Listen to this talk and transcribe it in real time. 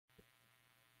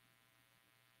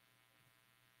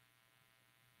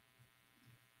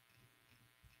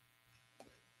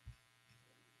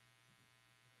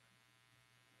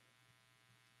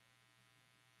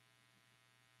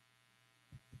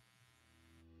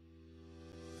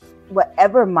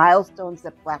whatever milestones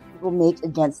that Black people make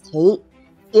against hate,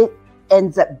 it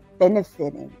ends up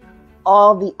benefiting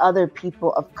all the other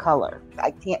people of color.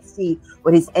 I can't see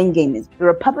what his end game is. The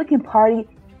Republican Party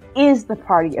is the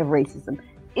party of racism,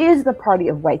 is the party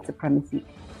of white supremacy,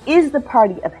 is the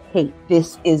party of hate.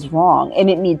 This is wrong, and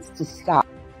it needs to stop.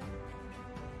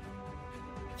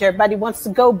 Everybody wants to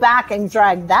go back and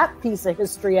drag that piece of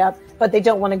history up, but they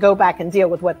don't want to go back and deal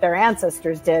with what their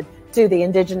ancestors did to the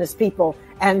indigenous people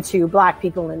and to Black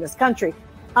people in this country.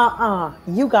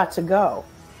 You got to go.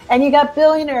 And you got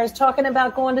billionaires talking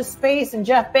about going to space, and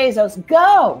Jeff Bezos,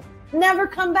 go, never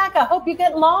come back. I hope you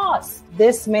get lost.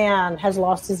 This man has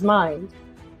lost his mind.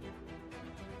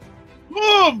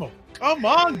 Boom! Come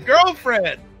on,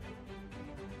 girlfriend.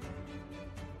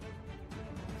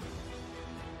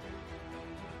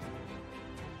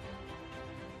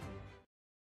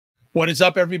 What is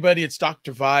up, everybody? It's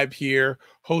Dr. Vibe here,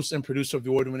 host and producer of the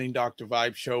award-winning Dr.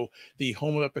 Vibe Show, the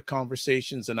home of Epic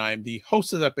Conversations, and I am the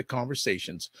host of Epic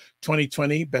Conversations,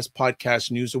 2020 Best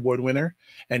Podcast News Award winner,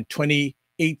 and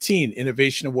 2018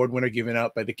 Innovation Award winner given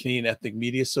out by the Canadian Ethnic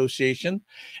Media Association.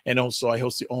 And also, I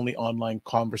host the only online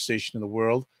conversation in the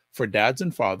world for dads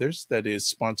and fathers that is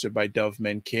sponsored by Dove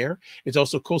Men Care. It's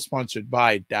also co-sponsored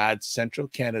by Dads Central,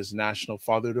 Canada's national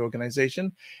fatherhood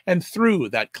organization. And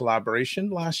through that collaboration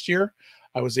last year,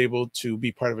 I was able to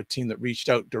be part of a team that reached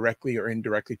out directly or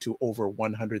indirectly to over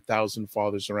 100,000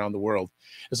 fathers around the world.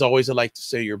 As always, I like to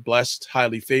say you're blessed,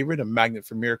 highly favored, a magnet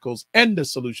for miracles, and a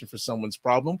solution for someone's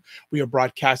problem. We are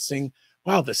broadcasting,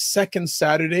 wow, the second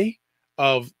Saturday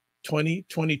of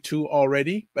 2022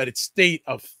 already, but it's state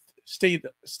of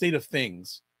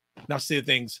things, not state of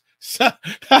things.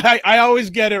 I always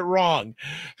get it wrong.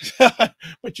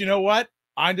 But you know what?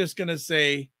 I'm just going to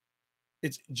say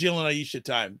it's Jill and Aisha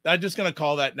time. I'm just going to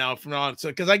call that now from now on. So,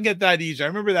 because I can get that easier. I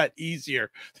remember that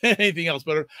easier than anything else.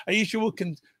 But Aisha will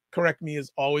correct me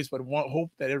as always, but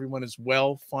hope that everyone is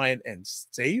well, fine, and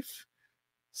safe.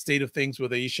 State of things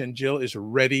with Aisha and Jill is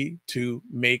ready to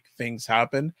make things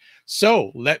happen.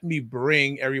 So let me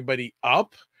bring everybody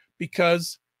up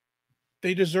because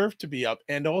they deserve to be up.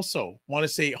 And also want to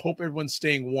say, hope everyone's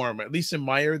staying warm. At least in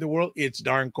my area of the world, it's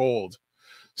darn cold.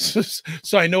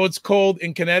 So I know it's cold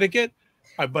in Connecticut,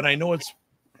 but I know it's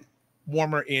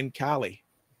warmer in Cali.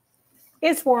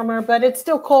 It's warmer, but it's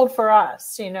still cold for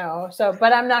us, you know. So,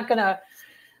 but I'm not going to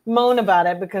moan about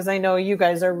it because I know you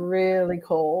guys are really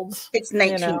cold. It's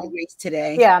 19 degrees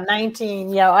today. Yeah,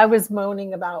 19. Yeah, I was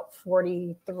moaning about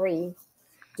 43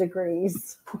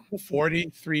 degrees.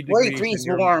 43 degrees. 43 is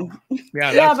warm.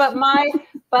 Yeah,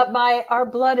 but our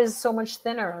blood is so much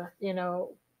thinner, you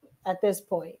know, at this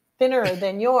point. Thinner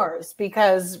than yours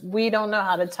because we don't know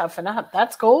how to toughen up.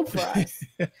 That's gold for us.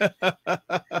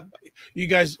 You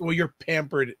guys, well, you're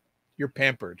pampered. You're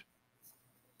pampered.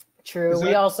 True.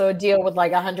 We also deal with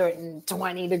like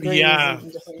 120 degrees. Yeah.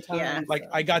 Different times, like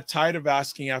I got tired of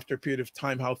asking after a period of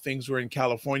time how things were in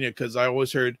California because I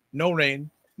always heard no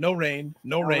rain, no rain,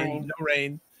 no rain, no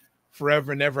rain,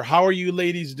 forever and ever. How are you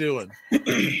ladies doing?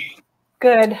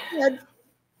 Good.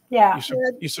 Yeah.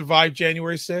 You survived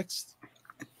January 6th?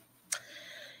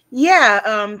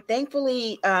 Yeah,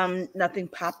 thankfully, nothing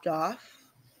popped off.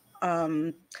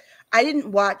 I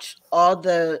didn't watch all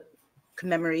the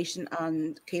commemoration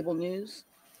on cable news.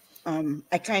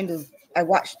 I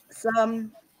watched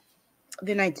some,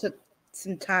 then I took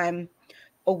some time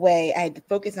away. I had to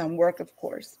focus on work, of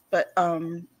course, but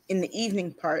in the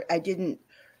evening part, I didn't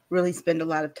really spend a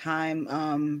lot of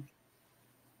time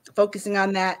focusing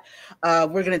on that.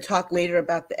 We're going to talk later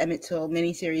about the Emmett Till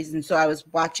miniseries, and so I was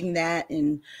watching that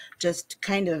and just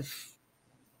kind of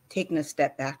taking a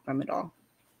step back from it all.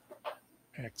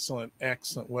 Excellent,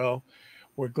 excellent. Well,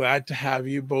 we're glad to have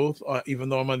you both, even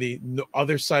though I'm on the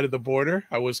other side of the border.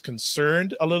 I was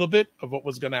concerned a little bit of what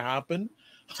was going to happen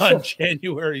on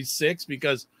January 6th,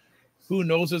 because who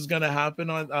knows what's going to happen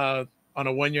on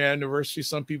a one-year anniversary.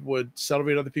 Some people would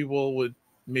celebrate, other people would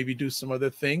maybe do some other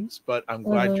things, but I'm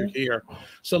glad you're here.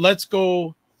 So let's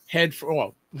go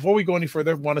before we go any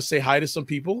further, I want to say hi to some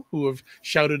people who have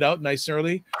shouted out nice and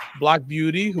early. Black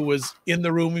Beauty, who was in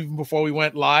the room even before we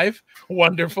went live.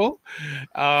 Wonderful.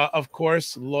 Of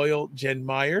course, loyal Jen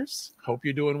Myers. Hope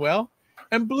you're doing well.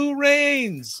 And Blue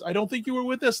Rains. I don't think you were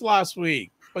with us last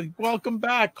week, but welcome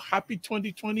back. Happy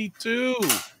 2022.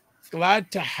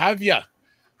 Glad to have you.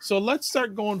 So let's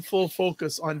start going full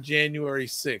focus on January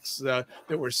 6th.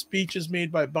 There were speeches made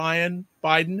by Biden.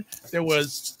 There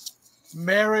was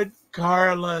Merrick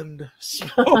Garland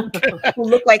spoke. Who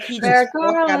looked like he just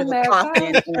walked out of the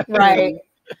coffin. Right.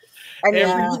 I mean,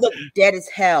 he looked dead as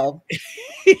hell.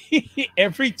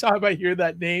 Every time I hear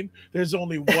that name, there's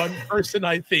only one person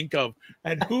I think of.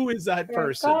 And who is that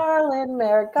person?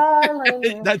 Merrick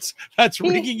Garland. That's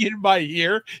ringing in my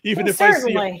ear, even if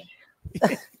certainly, I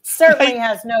see him. Certainly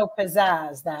has no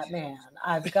pizzazz, that man.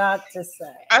 I've got to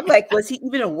say. I'm like, was he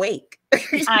even awake?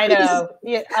 I know.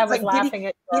 Yeah, I was laughing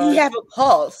at. Did he have a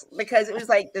pulse? Because it was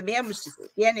like the man was just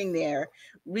standing there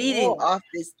reading off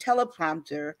this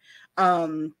teleprompter.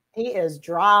 He is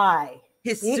dry.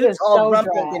 His suit's all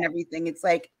rumpled and everything. It's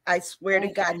like, I swear to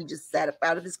God, he just sat up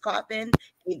out of his coffin,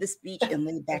 gave the speech, and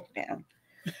laid back down.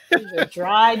 He's a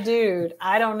dry dude.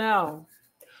 I don't know.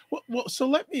 Well, so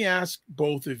let me ask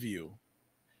both of you,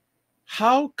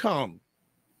 how come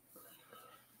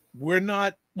we're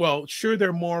not, well, sure, there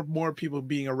are more people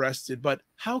being arrested, but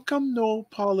how come no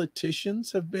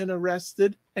politicians have been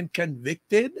arrested and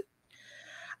convicted?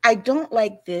 I don't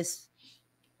like this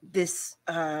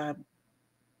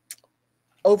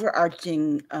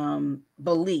overarching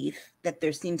belief that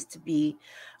there seems to be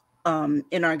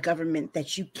in our government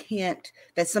that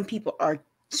that some people are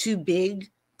too big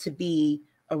to be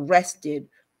arrested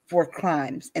for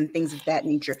crimes and things of that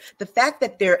nature. The fact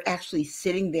that they're actually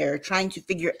sitting there trying to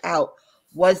figure out,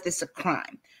 was this a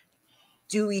crime?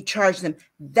 Do we charge them?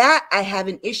 That I have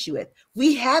an issue with.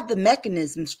 We have the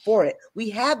mechanisms for it. We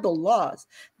have the laws.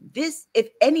 This, if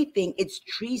anything, it's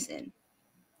treason.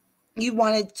 You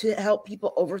wanted to help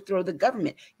people overthrow the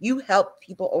government. You helped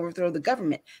people overthrow the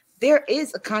government. There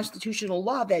is a constitutional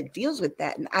law that deals with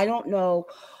that. And I don't know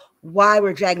why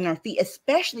we're dragging our feet,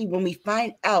 especially when we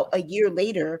find out a year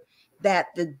later that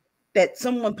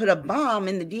someone put a bomb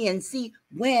in the DNC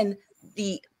when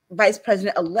the vice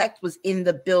president-elect was in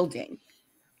the building.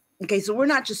 Okay, so we're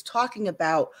not just talking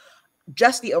about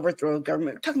just the overthrow of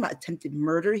government. We're talking about attempted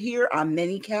murder here on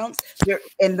many counts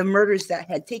and the murders that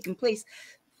had taken place.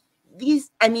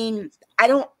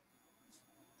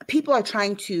 People are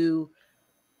trying to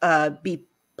be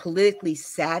politically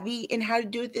savvy in how to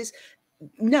do this.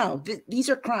 No,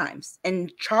 these are crimes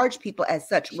and charge people as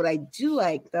such. What I do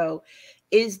like, though,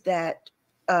 is that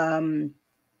I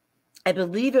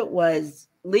believe it was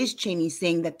Liz Cheney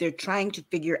saying that they're trying to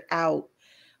figure out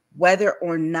whether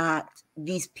or not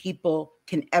these people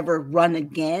can ever run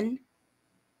again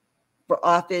for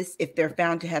office if they're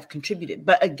found to have contributed.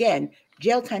 But again,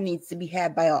 jail time needs to be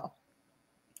had by all.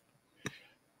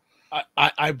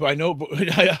 I know, but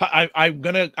I'm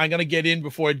gonna get in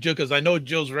before Jill, because I know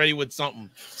Jill's ready with something.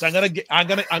 So I'm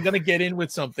gonna get in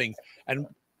with something. And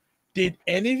did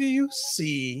any of you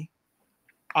see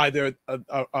either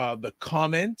the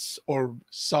comments or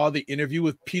saw the interview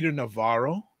with Peter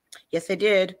Navarro? Yes, I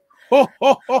did. That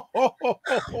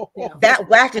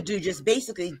wackadoo just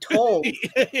basically told, we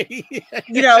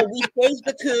staged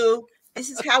the coup. This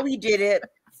is how we did it.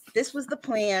 This was the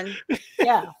plan.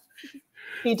 Yeah,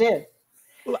 he did.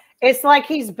 It's like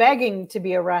he's begging to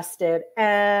be arrested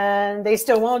and they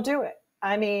still won't do it.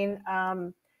 I mean,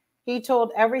 he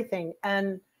told everything.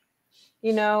 And,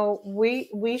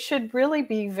 we should really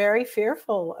be very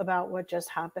fearful about what just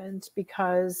happened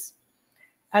because,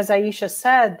 as Aisha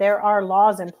said, there are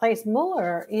laws in place.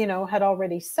 Mueller, had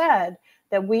already said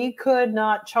that we could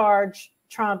not charge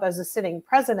Trump as a sitting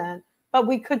president, but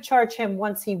we could charge him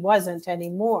once he wasn't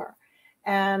anymore.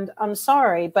 And I'm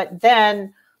sorry, but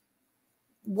then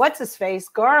what's his face?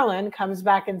 Garland comes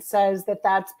back and says that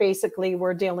that's basically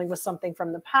we're dealing with something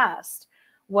from the past.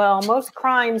 Well, most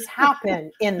crimes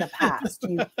happen in the past.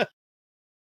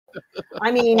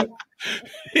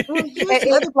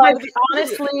 It's like,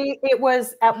 honestly, it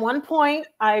was at one point,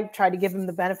 I tried to give him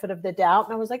the benefit of the doubt.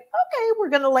 And I was like, okay, we're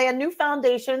going to lay a new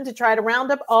foundation to try to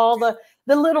round up all the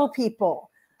little people.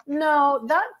 No,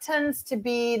 that tends to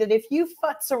be that if you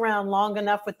futz around long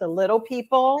enough with the little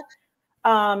people,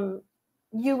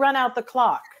 you run out the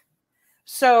clock.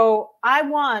 So I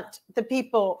want the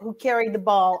people who carry the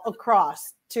ball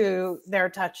across to their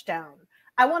touchdown.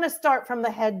 I want to start from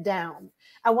the head down.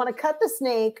 I want to cut the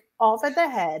snake off at the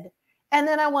head, and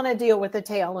then I want to deal with the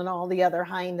tail and all the other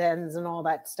hind ends and all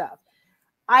that stuff.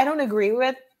 I don't agree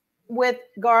with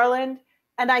Garland,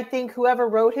 and I think whoever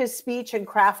wrote his speech and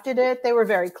crafted it, they were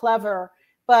very clever.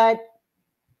 And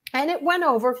it went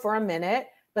over for a minute,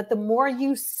 but the more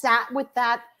you sat with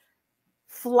that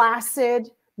flaccid,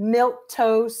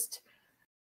 milquetoast,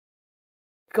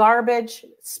 garbage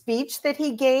speech that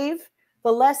he gave,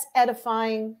 the less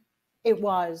edifying it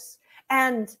was.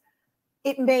 And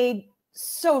it made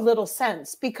so little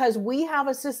sense because we have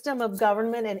a system of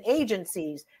government and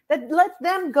agencies that let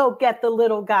them go get the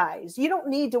little guys. You don't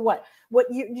need to what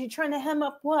you're trying to hem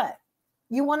up what?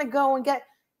 You want to go and tear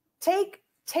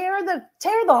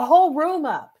the whole room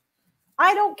up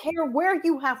I don't care where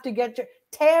you have to get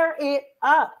tear it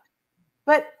up.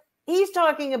 But he's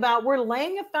talking about we're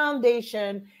laying a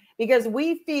foundation because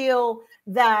we feel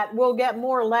that we'll get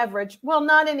more leverage. Well,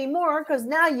 not anymore, because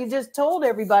now you just told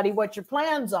everybody what your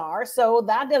plans are. So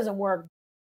that doesn't work.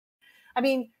 I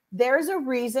mean, there's a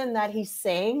reason that he's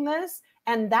saying this,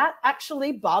 and that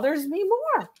actually bothers me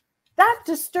more. That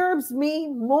disturbs me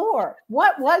more.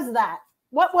 What was that?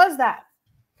 What was that?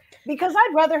 Because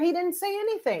I'd rather he didn't say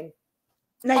anything.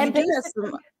 Now, you do have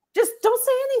some... Just don't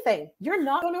say anything. You're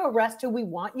not going to arrest who we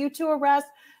want you to arrest.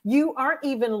 You aren't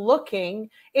even looking.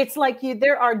 It's like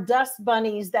there are dust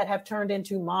bunnies that have turned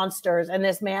into monsters. And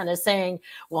this man is saying,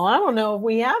 well, I don't know if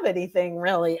we have anything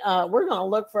really. We're going to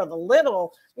look for the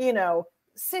little,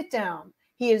 sit down.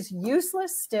 He is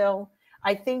useless still.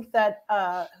 I think that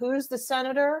who's the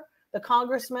senator, the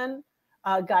congressman,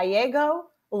 Gallego,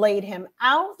 laid him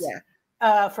out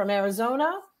from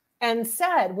Arizona and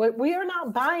said, we are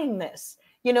not buying this.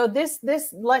 This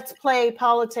let's play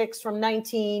politics from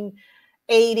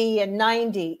 1980 and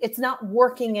 90. It's not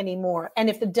working anymore. And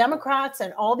if the Democrats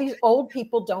and all these old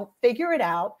people don't figure it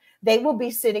out, they will be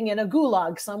sitting in a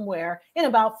gulag somewhere in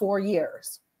about 4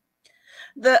 years.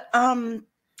 The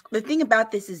thing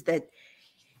about this is that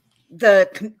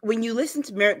when you listen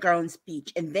to Merrick Garland's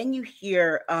speech and then you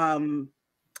hear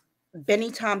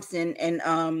Benny Thompson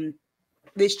and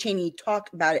Liz Cheney talk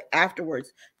about it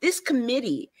afterwards, this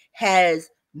committee has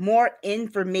more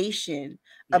information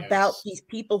about these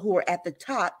people who are at the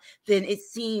top than it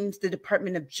seems the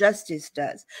Department of Justice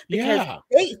does, because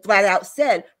they flat out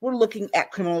said we're looking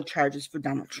at criminal charges for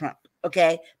Donald Trump.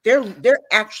 Okay, they're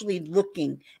actually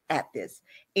looking at this,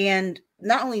 and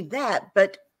not only that,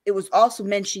 but it was also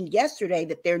mentioned yesterday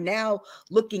that they're now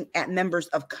looking at members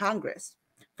of Congress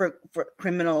for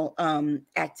criminal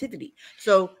activity.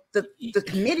 So the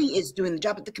committee is doing the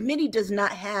job, but the committee does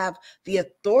not have the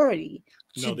authority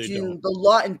to do the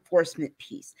law enforcement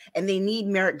piece. And they need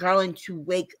Merrick Garland to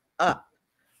wake up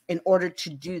in order to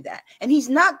do that. And he's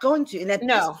not going to.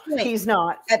 And he's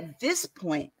not. At this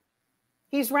point,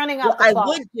 he's running out the clock. I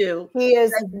would do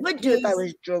if I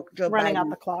was Joe running Biden, out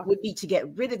the clock. Would be to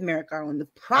get rid of Merrick Garland. The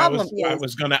problem I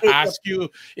was going to ask you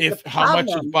how much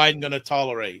is Biden going to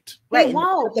tolerate? Right. He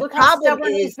won't. Look how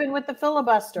stubborn he's been with the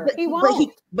filibuster. He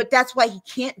won't. But that's why he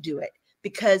can't do it,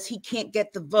 because he can't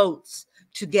get the votes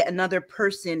to get another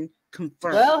person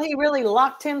confirmed. Well, he really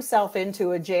locked himself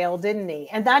into a jail, didn't he?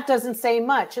 And that doesn't say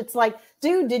much. It's like,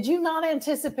 dude, did you not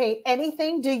anticipate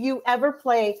anything? Do you ever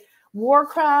play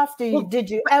Warcraft? Did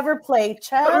you ever play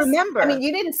chess? But remember, I mean,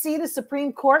 you didn't see the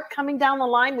Supreme Court coming down the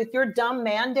line with your dumb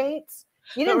mandates.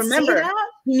 You didn't see that?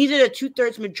 He needed a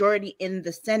 2/3 majority in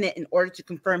the Senate in order to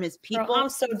confirm his people. Girl, I'm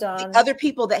so done. The other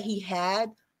people that he had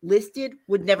listed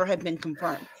would never have been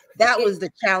confirmed. That was the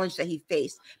challenge that he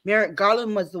faced. Merrick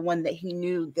Garland was the one that he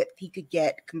knew that he could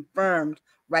get confirmed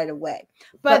right away.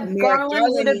 But Garland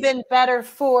would have been better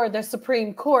for the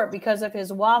Supreme Court because of his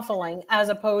waffling, as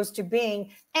opposed to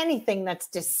being anything that's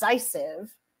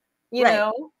decisive, you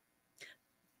know?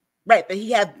 Right.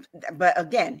 But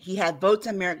again, he had votes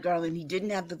on Merrick Garland. He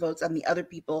didn't have the votes on the other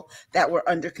people that were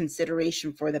under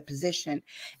consideration for the position.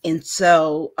 And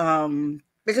so,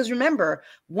 because remember,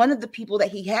 one of the people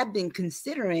that he had been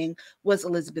considering was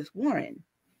Elizabeth Warren.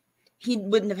 He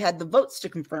wouldn't have had the votes to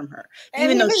confirm her,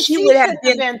 even though she would have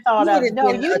been thought of.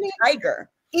 No, you need tiger.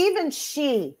 Even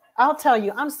she, I'll tell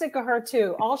you, I'm sick of her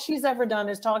too. All she's ever done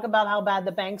is talk about how bad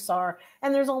the banks are,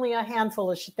 and there's only a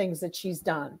handful of things that she's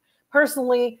done.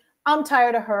 Personally, I'm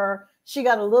tired of her. She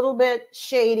got a little bit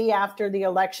shady after the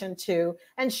election too,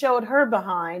 and showed her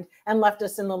behind and left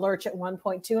us in the lurch at one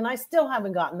point too. And I still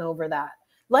haven't gotten over that.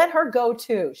 Let her go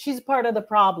too. She's part of the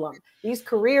problem. These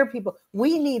career people,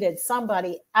 we needed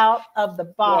somebody out of the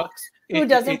box who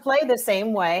doesn't play the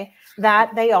same way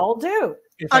that they all do.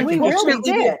 And we really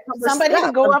did. Somebody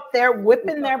to go up there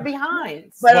whipping their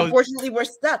behinds. But unfortunately, we're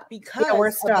stuck because of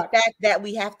the fact that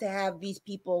we have to have these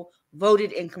people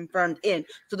voted and confirmed in.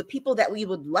 So the people that we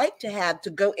would like to have to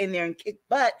go in there and kick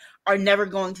butt are never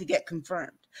going to get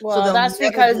confirmed. Well, so that's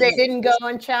because they didn't go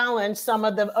and challenge some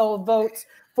of the old votes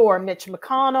for Mitch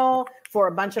McConnell, for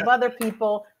a bunch of other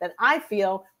people that I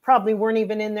feel probably weren't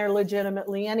even in there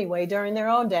legitimately anyway during their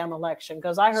own damn election,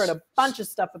 because I heard a bunch of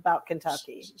stuff about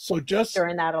Kentucky. So just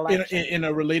during that election. In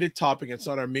a related topic, it's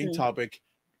not our main topic,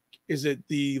 is it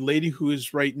the lady who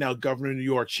is right now governor of New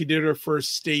York? She did her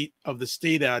first state of the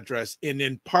state address, and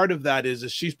then part of that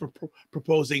is she's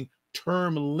proposing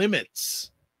term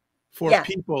limits for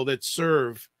people that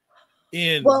serve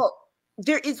in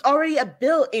there is already a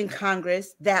bill in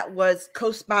Congress that was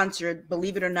co-sponsored,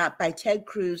 believe it or not, by Ted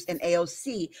Cruz and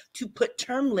AOC to put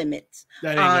term limits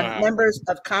on members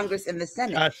of Congress and the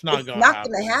Senate. That's not going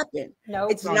to happen. No,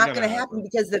 it's not going to happen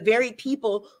because the very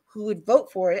people who would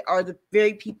vote for it are the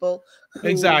very people who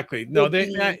exactly. No, that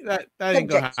ain't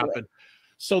going to happen.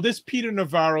 So this Peter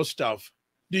Navarro stuff,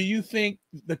 do you think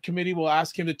the committee will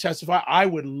ask him to testify? I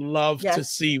would love to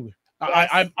see.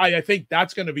 Yes. I think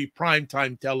that's going to be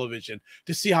primetime television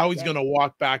to see how he's going to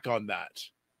walk back on that.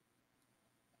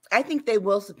 I think they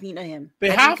will subpoena him.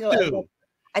 They have to.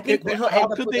 I think he'll end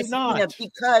up with a subpoena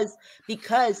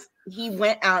because he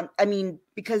went out. I mean,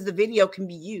 because the video can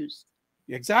be used.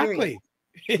 Exactly.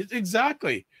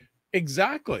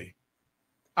 Exactly.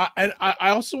 And I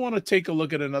also want to take a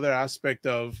look at another aspect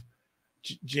of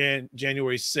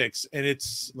January 6th, and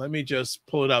it's, let me just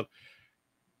pull it up.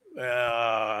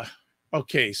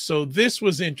 Okay, so this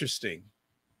was interesting.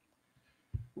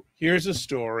 Here's a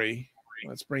story.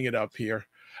 Let's bring it up here.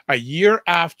 A year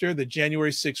after the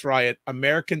January 6th riot,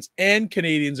 Americans and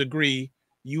Canadians agree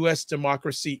U.S.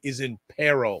 democracy is in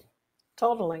peril.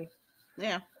 Totally.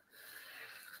 Yeah.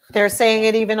 They're saying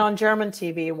it even on German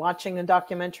TV, watching a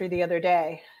documentary the other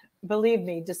day. Believe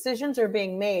me, decisions are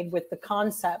being made with the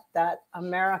concept that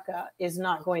America is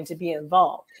not going to be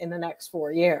involved in the next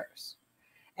 4 years.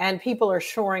 And people are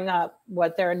shoring up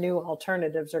what their new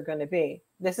alternatives are going to be.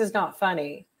 This is not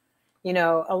funny. You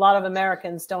know, a lot of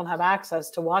Americans don't have access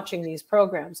to watching these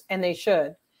programs, and they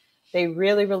should. They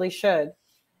really, really should.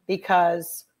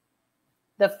 Because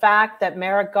the fact that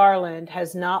Merrick Garland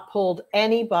has not pulled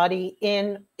anybody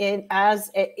in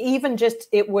as even just,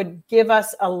 it would give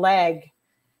us a leg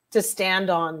to stand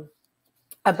on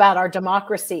about our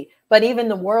democracy. But even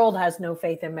the world has no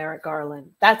faith in Merrick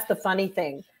Garland. That's the funny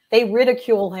thing. They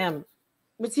ridicule him.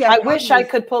 But see, I wish I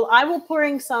could pull. I will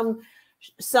bring some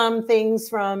things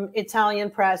from Italian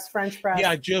press, French press,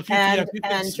 and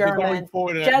German,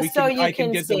 just so you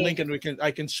can get the link, and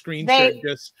I can screen share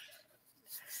this.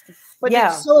 But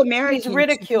it's so American. He's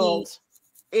ridiculed.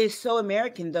 It's so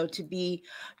American, though, to be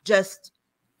just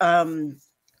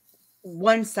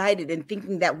one-sided and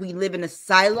thinking that we live in a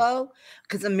silo,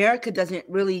 because America doesn't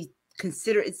really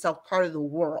consider itself part of the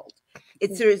world.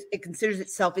 It considers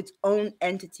itself its own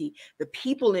entity. The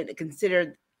people in it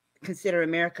consider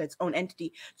America its own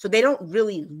entity. So they don't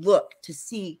really look to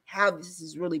see how this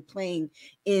is really playing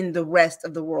in the rest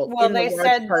of the world. Well, they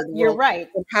said, you're right.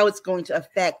 And how it's going to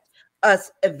affect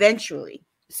us eventually.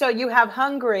 So you have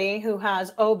Hungary, who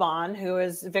has Orbán, who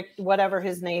is whatever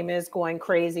his name is, going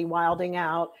crazy, wilding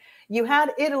out. You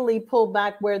had Italy pull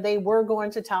back where they were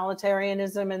going to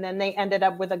totalitarianism, and then they ended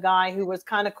up with a guy who was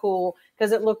kind of cool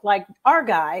because it looked like our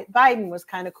guy, Biden, was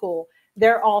kind of cool.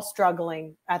 They're all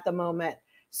struggling at the moment.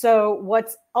 So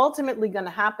what's ultimately going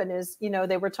to happen is, you know,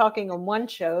 they were talking on one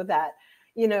show that,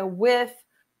 you know, with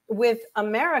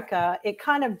America, it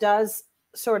kind of does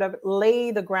sort of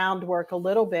lay the groundwork a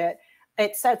little bit.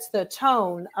 It sets the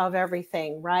tone of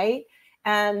everything, right?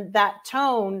 And that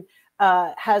tone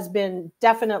has been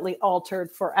definitely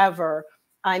altered forever.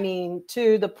 I mean,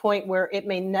 to the point where it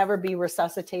may never be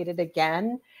resuscitated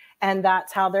again. And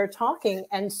that's how they're talking.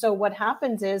 And so what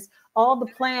happens is all the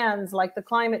plans like the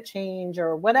climate change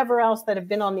or whatever else that have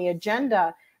been on the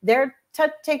agenda, they're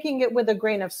taking it with a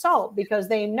grain of salt because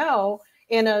they know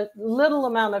in a little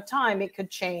amount of time it could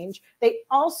change. They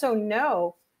also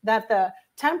know that the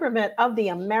temperament of the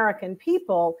American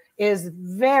people is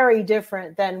very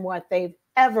different than what they've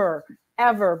ever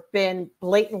been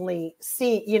blatantly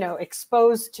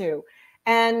exposed to.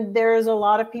 And there's a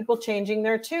lot of people changing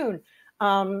their tune.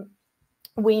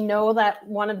 We know that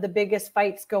one of the biggest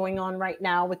fights going on right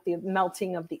now with the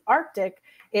melting of the Arctic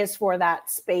is for that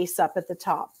space up at the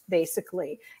top,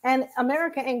 basically. And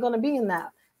America ain't going to be in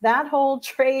that. That whole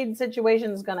trade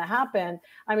situation is going to happen.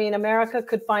 I mean, America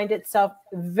could find itself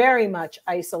very much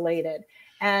isolated.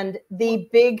 And the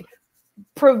big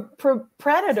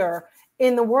predator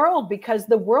in the world, because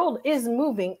the world is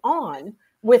moving on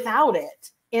without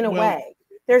it in a way.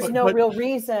 There's no real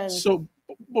reason. So,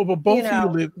 both of you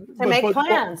live to make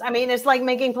plans. I mean, it's like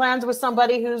making plans with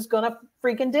somebody who's gonna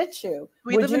freaking ditch you.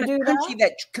 We live in a country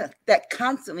that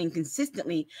constantly and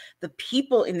consistently, the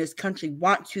people in this country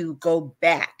want to go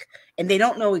back, and they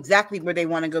don't know exactly where they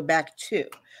want to go back to.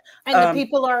 And the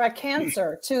people are a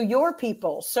cancer to your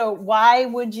people. So why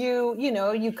would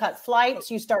you cut flights,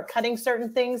 you start cutting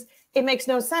certain things. It makes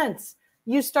no sense.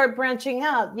 You start branching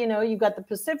out, you got the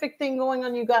Pacific thing going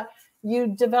on. You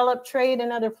develop trade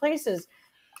in other places.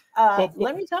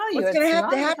 let me tell you, what's going to have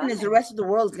to happen happening. is the rest of the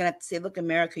world is going to have to say, "Look,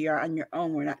 America, you're on your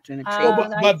own. We're not going to trade."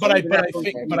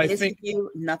 I think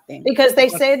nothing, because they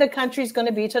say the country's going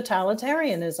to be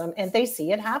totalitarianism, and they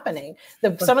see it happening.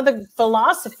 Some of the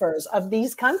philosophers of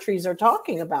these countries are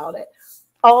talking about it.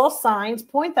 All signs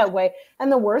point that way,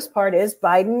 and the worst part is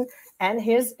Biden and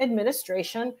his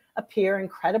administration appear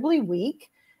incredibly weak,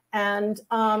 and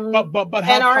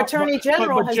our attorney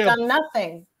general has done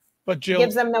nothing. But Jill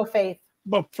gives them no faith.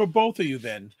 But for both of you,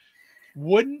 then,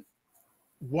 why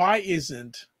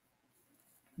isn't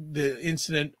the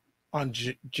incident on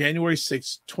January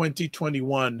 6,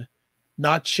 2021,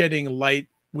 not shedding light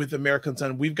with Americans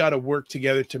on we've got to work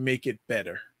together to make it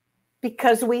better?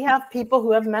 Because we have people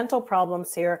who have mental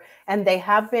problems here, and they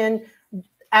have been,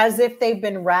 as if they've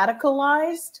been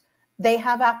radicalized, they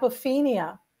have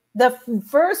apophenia. The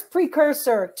first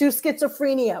precursor to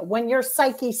schizophrenia, when your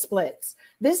psyche splits.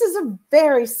 This is a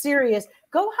very serious,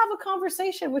 go have a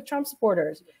conversation with Trump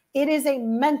supporters. It is a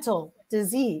mental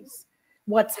disease.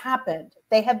 What's happened?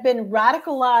 They have been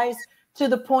radicalized to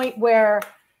the point where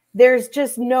there's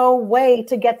just no way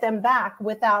to get them back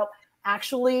without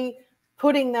actually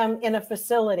putting them in a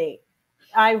facility.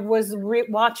 I was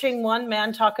watching one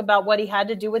man talk about what he had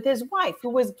to do with his wife, who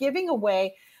was giving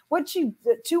away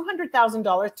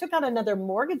 $200,000, took out another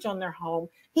mortgage on their home.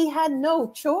 He had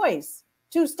no choice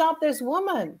to stop this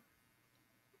woman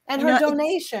and her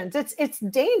donations. It's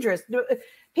dangerous.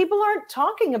 People aren't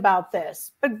talking about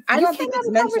this, but I don't think it's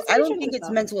mental. I don't think it's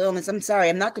mental illness. I'm sorry.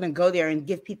 I'm not going to go there and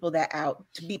give people that out.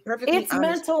 To be perfectly honest, it's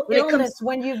mental illness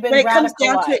when you've been radicalized. When it comes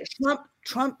down to it,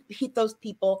 Trump hit those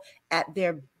people at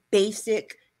their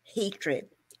basic hatred.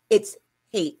 It's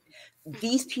hate.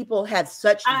 These people have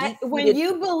such. When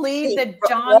you believe that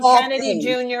John Kennedy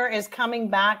Jr. is coming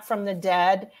back from the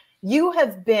dead, you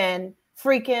have been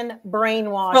freaking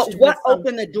brainwashed. But what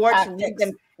opened the door to lead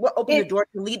them? What opened the door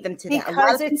to lead them to that? A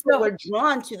lot of people were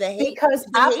drawn to the hate. Because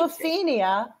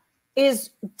apophenia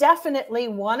is definitely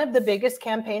one of the biggest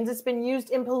campaigns that's been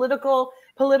used in political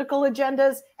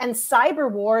agendas and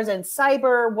cyber wars and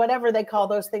cyber whatever they call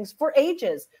those things for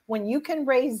ages. When you can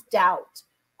raise doubt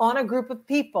on a group of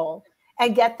people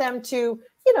and get them to,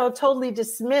 totally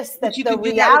dismiss that the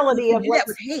reality of that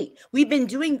with hate. We've been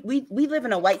doing. We live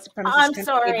in a white supremacist country. I'm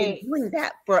sorry. We've been doing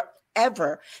that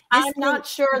forever. I'm not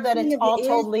sure that it's all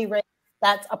totally racist.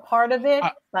 That's a part of it,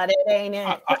 but it ain't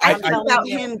it. I'm about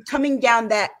him coming down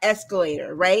that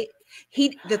escalator, right?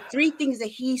 The three things that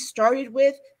he started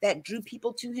with that drew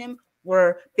people to him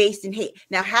were based in hate.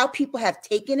 Now, how people have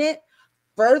taken it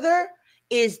further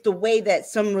is the way that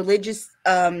some religious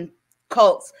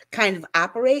cults kind of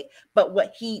operate, but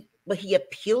what he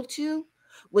appealed to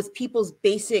was people's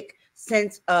basic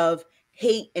sense of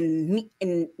hate and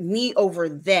me over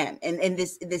them, and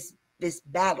this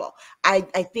battle. I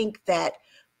think that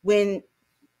when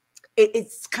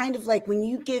it's kind of like when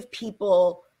you give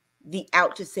people the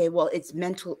out to say, well, it's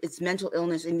mental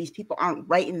illness and these people aren't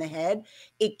right in the head,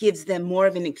 it gives them more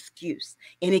of an excuse,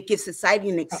 and it gives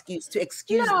society an excuse to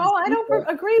excuse. No, I don't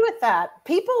agree with that.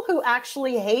 People who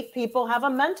actually hate people have a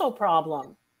mental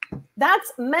problem.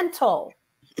 That's mental.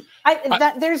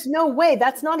 There's no way.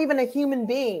 That's not even a human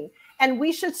being. And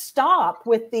we should stop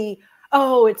with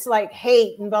it's like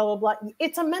hate and blah, blah, blah.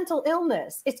 It's a mental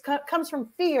illness. It comes from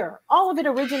fear. All of it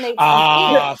originates from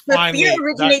fear. The fear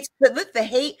originates, but look, the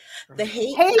hate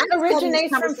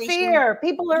originates from fear.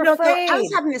 People are afraid. I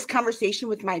was having this conversation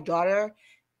with my daughter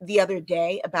the other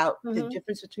day about the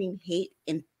difference between hate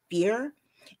and fear,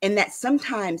 and that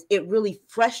sometimes it really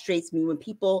frustrates me when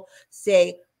people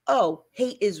say, oh,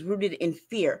 hate is rooted in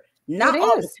fear. Not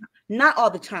all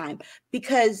the time,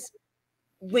 because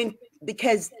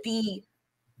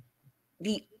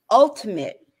the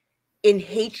ultimate in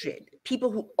hatred,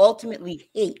 people who ultimately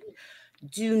hate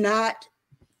do not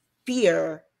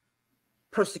fear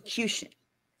persecution.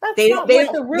 That's not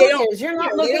what the root is. You're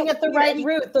not looking at the right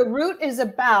root. The root is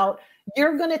about,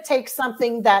 you're going to take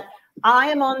something that I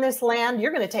am on this land.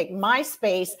 You're going to take my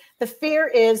space. The fear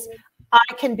is I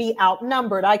can be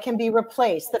outnumbered. I can be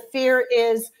replaced. The fear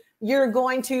is you're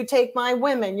going to take my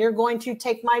women. You're going to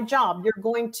take my job. You're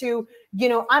going to,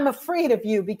 I'm afraid of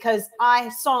you because I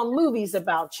saw movies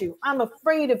about you. I'm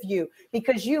afraid of you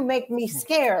because you make me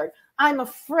scared. I'm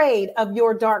afraid of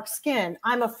your dark skin.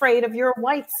 I'm afraid of your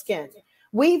white skin.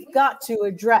 We've got to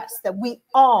address that we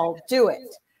all do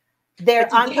it.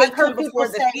 I've heard people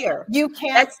say, fear. You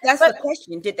can't. That's the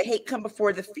question. Did the hate come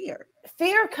before the fear?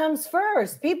 Fear comes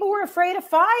first. People were afraid of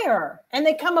fire, and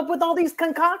they come up with all these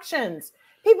concoctions.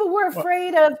 People were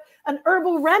afraid of an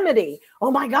herbal remedy.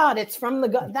 Oh my God, it's from the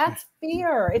gut. That's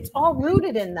fear. It's all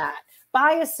rooted in that.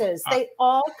 Biases, they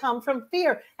all come from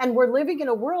fear. And we're living in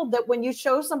a world that when you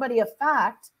show somebody a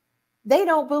fact, they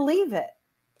don't believe it.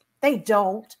 They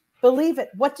don't believe it.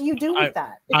 What do you do with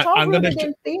that? It's all rooted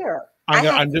in fear. I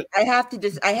have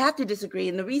to disagree.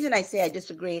 And the reason I say I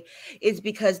disagree is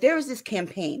because there was this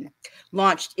campaign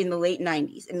launched in the late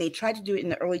 90s, and they tried to do it in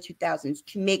the early 2000s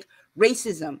to make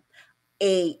racism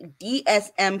a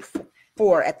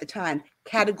DSM-4 at the time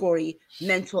category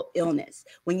mental illness.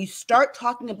 When you start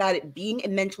talking about it being a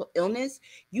mental illness,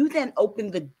 you then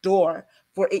open the door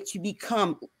for it to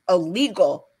become a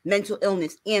legal mental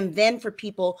illness, and then for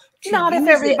people to not if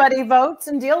everybody votes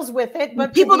and deals with it,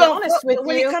 but people don't honest vote, with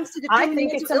when you, it comes to I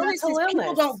think it's a mental illness.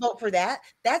 People don't vote for that.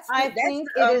 I think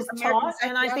it is taught,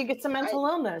 and I think it's a mental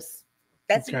illness.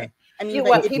 That's okay. I mean,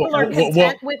 what people are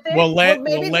content with it.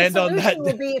 Maybe the solution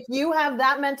will be if you have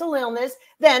that mental illness,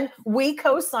 then we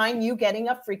co-sign you getting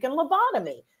a freaking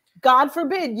lobotomy. God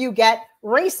forbid you get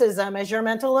racism as your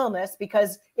mental illness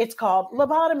because it's called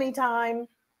lobotomy time.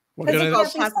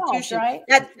 It's called Constitution. Right?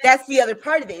 That's the other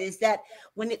part of it, is that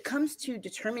when it comes to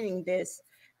determining this,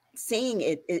 saying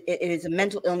it is a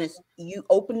mental illness, you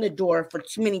open the door for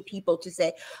too many people to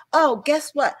say, oh,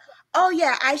 guess what? Oh,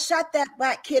 yeah, I shot that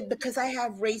black kid because I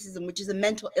have racism, which is a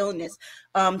mental illness.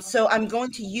 So I'm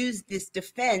going to use this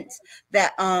defense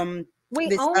that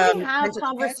we only have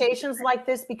conversations like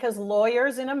this because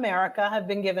lawyers in America have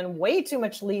been given way too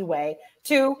much leeway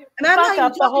to fuck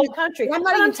up the whole country. But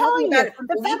I'm telling you,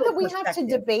 the fact that we have to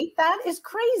debate that is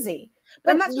crazy.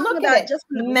 But look at it.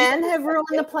 Men have ruined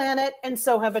the planet, and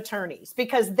so have attorneys,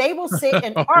 because they will sit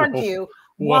and argue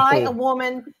why a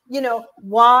woman,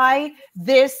 why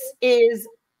this is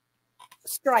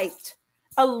striped.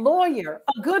 A lawyer,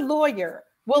 a good lawyer,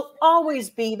 will always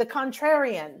be the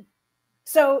contrarian.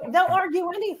 So they'll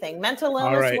argue anything, mental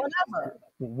illness, whatever.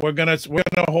 We're gonna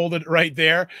hold it right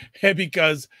there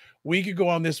because we could go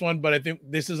on this one, but I think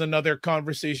this is another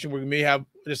conversation we may have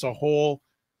just a whole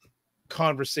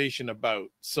conversation about.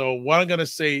 So what I'm gonna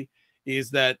say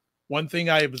is that one thing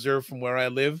I observe from where I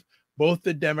live, both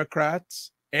the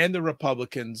Democrats and the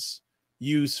Republicans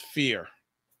use fear.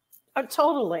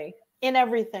 Totally, in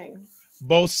everything.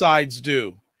 Both sides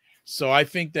do. So I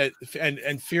think that,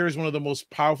 and fear is one of the most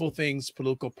powerful things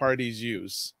political parties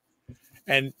use.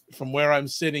 And from where I'm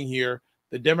sitting here,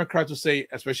 the Democrats will say,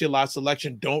 especially last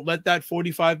election, don't let that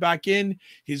 45 back in.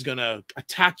 He's going to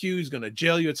attack you. He's going to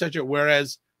jail you, etc.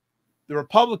 Whereas the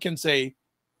Republicans say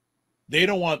they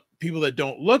don't want people that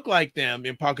don't look like them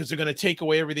in power because they're going to take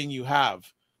away everything you have.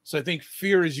 So I think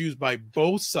fear is used by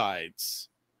both sides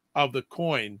of the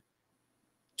coin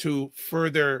to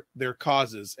further their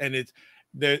causes. And it's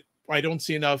that I don't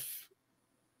see enough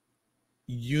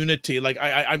unity. Like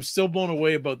I'm still blown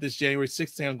away about this January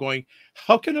 6th thing. I'm going,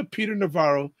 how can a Peter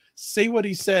Navarro say what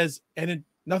he says and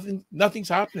nothing's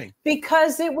happening?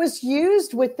 Because it was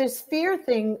used with this fear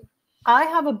thing. I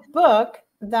have a book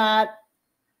that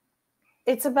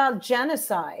it's about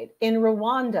genocide in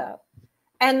Rwanda,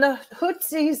 and the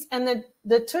Hutsis and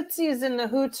the Tutsis and the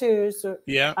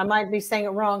Hutus, I might be saying it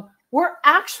wrong, they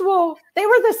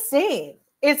were the same.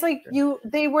 It's like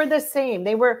they were the same.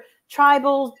 They were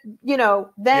tribal,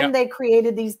 then they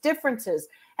created these differences.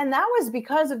 And that was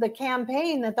because of the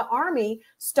campaign that the army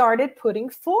started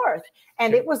putting forth.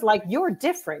 And it was like, you're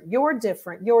different, you're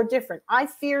different, you're different. I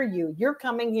fear you. You're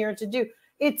coming here to do.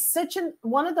 It's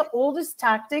one of the oldest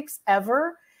tactics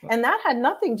ever. And that had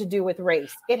nothing to do with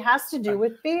race. It has to do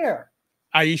with fear.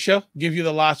 Aisha, give you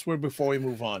the last word before we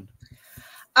move on.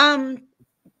 I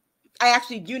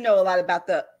actually do know a lot about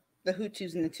the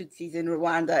Hutus and the Tutsis in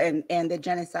Rwanda and the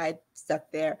genocide stuff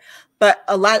there, but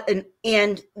a lot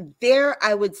and there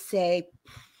I would say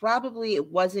probably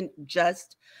it wasn't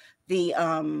just the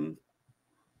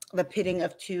pitting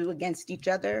of two against each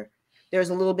other. There's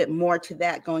a little bit more to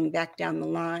that going back down the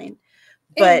line.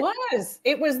 But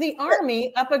it was the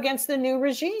army up against the new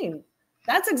regime.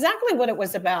 That's exactly what it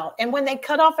was about. And when they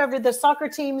cut off the soccer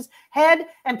team's head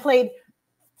and played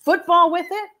football with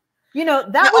it,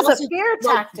 that was a fear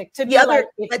tactic to be like.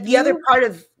 But the other part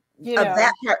of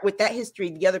that part with that history,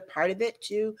 the other part of it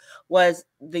too was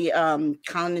the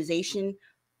colonization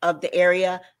of the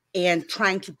area and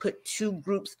trying to put two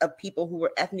groups of people who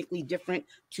were ethnically different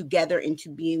together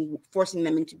forcing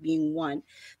them into being one.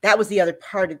 That was the other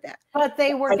part of that. But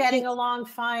they were getting along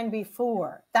fine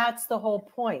before. That's the whole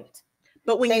point.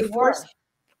 But when they force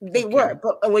I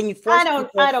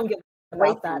don't get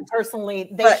about that. Personally,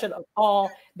 they should all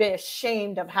be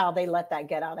ashamed of how they let that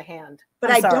get out of hand.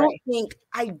 But I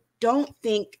don't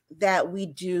think that we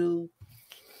do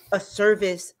a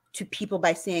service to people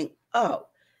by saying, oh,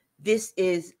 this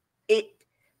is it.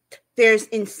 There's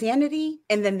insanity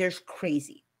and then there's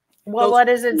crazy. Well, Those what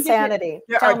is insanity?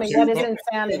 Tell me, what is different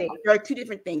insanity? things. There are two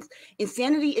different things.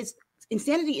 Insanity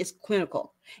is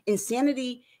clinical.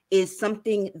 Insanity is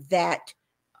something that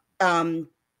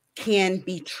can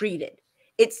be treated.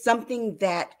 It's something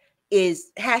that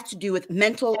has to do with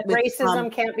mental. And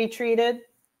racism can't be treated.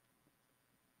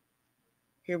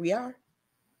 Here we are.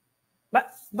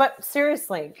 But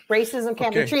seriously, racism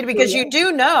can't be treated, because you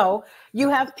do know you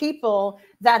have people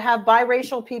that have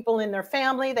biracial people in their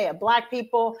family. They have Black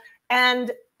people,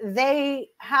 and they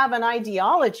have an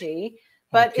ideology,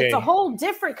 but it's a whole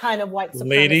different kind of white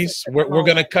supremacy. Ladies, we're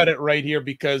going to cut it right here,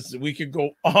 because we could go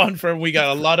on we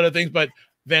got a lot of things, but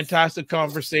fantastic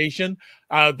conversation.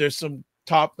 There's some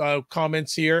top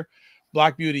comments here.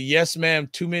 Black Beauty, yes, ma'am.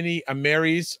 Too many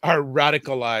Ameris are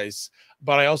radicalized.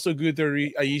 But I also agree with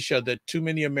Aisha that too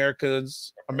many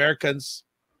Americans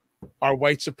are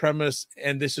white supremacists,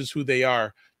 and this is who they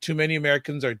are. Too many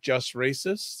Americans are just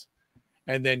racist.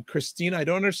 And then Christina, I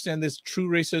don't understand this. True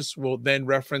racists will then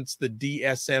reference the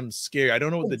DSM scary. I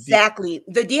don't know what exactly.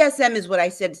 The DSM is what I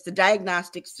said. It's the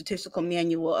Diagnostic Statistical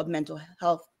Manual of Mental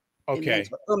Health and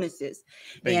Mental Illnesses.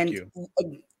 Thank you.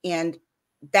 And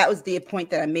that was the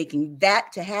point that I'm making.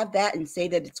 That to have that and say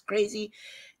that it's crazy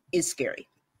is scary.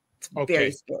 It's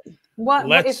very scary.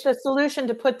 What is the solution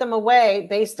to put them away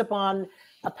based upon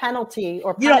a penalty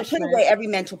or punishment? You don't put away every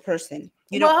mental person.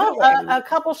 A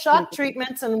couple shock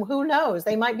treatments, and who knows?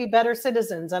 They might be better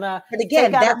citizens. And but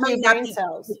again, that might not be.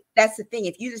 Cells. That's the thing.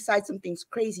 If you decide something's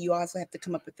crazy, you also have to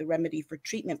come up with the remedy for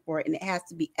treatment for it, and it has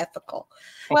to be ethical.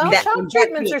 Well, shock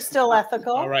treatments are still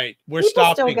ethical. All right, we're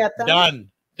stopping.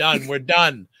 Done. We're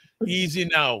done. Easy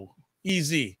now.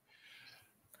 Easy.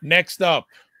 Next up.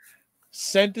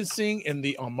 Sentencing in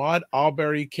the Ahmaud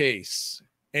Arbery case.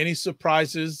 Any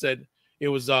surprises that it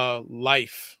was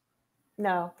life?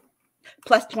 No.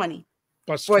 Plus 20.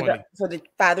 Plus 20. For the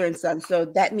father and son. So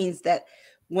that means that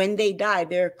when they die,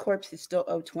 their corpse is still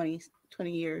owed 20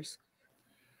 years.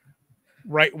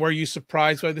 Right. Were you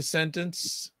surprised by the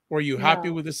sentence? Were you happy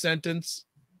with the sentence?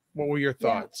 What were your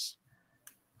thoughts?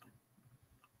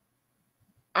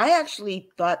 I actually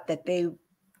thought that they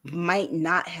might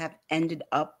not have ended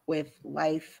up with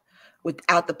life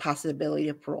without the possibility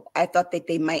of parole. I thought that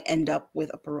they might end up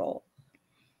with a parole.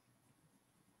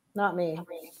 Not me.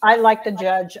 I like the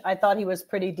judge. I thought he was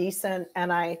pretty decent,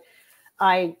 and I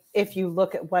if you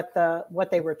look at what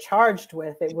they were charged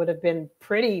with, it would have been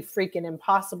pretty freaking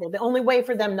impossible. The only way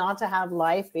for them not to have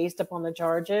life based upon the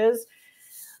charges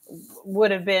would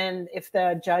have been if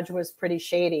the judge was pretty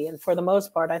shady, and for the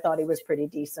most part I thought he was pretty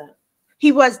decent.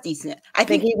 He was decent. I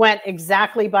think he went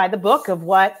exactly by the book of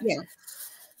what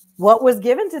was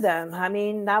given to them. I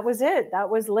mean, that was it. That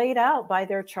was laid out by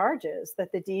their charges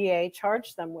that the DA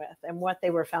charged them with and what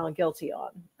they were found guilty on.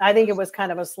 I think it was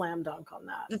kind of a slam dunk on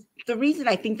that. The reason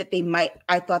I think that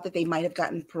I thought that they might have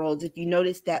gotten paroled, if you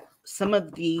notice that some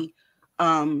of the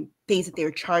things that they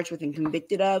were charged with and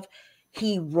convicted of,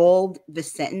 he rolled the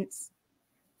sentence.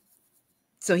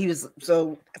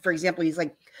 So for example, he's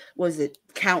like, was it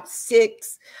count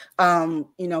 6? We're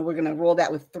going to roll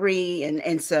that with 3.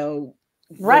 And so.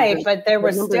 Right. But there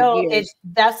was still,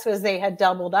 that's because they had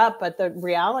doubled up. But the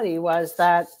reality was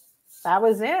that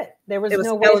was it. There was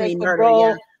no way they could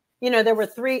roll. Yeah. There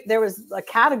was a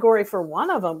category for one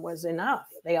of them was enough.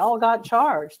 They all got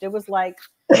charged. It was like,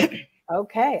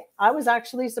 okay. I was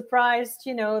actually surprised,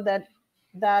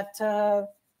 that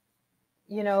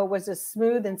it was as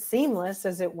smooth and seamless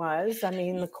as it was. I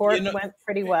mean, the court went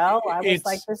pretty well. I was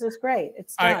like, this is great.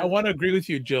 It's done. I want to agree with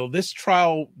you, Jill. This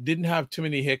trial didn't have too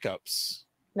many hiccups.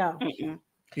 No.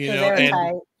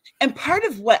 And part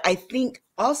of what I think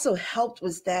also helped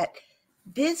was that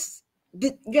you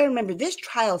gotta remember, this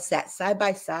trial sat side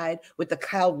by side with the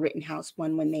Kyle Rittenhouse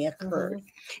one when they occurred.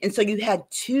 Mm-hmm. And so you had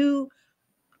two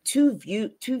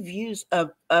views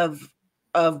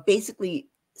of basically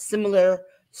similar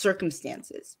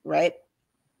circumstances, right?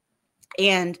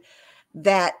 And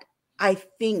that I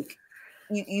think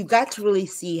you got to really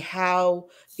see how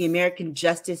the American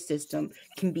justice system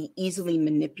can be easily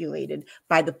manipulated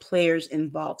by the players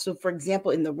involved. So, for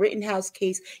example, in the Rittenhouse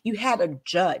case, you had a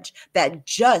judge that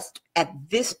just at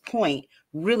this point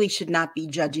really should not be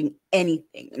judging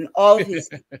anything, and all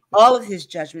of his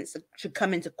judgments should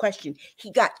come into question.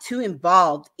 He got too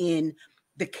involved in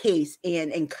the case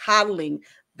and coddling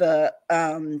the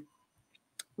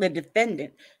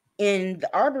defendant. In the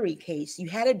Arbery case, you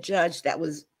had a judge that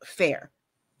was fair.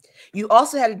 You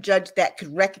also had a judge that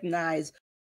could recognize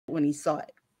when he saw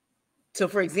it. So,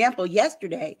 for example,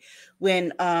 yesterday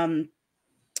when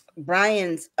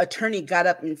Brian's attorney got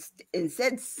up and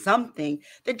said something,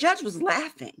 the judge was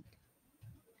laughing.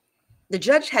 The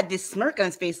judge had this smirk on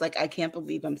his face, like, I can't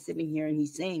believe I'm sitting here and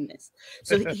he's saying this.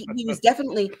 So he was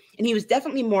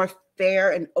definitely more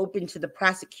fair and open to the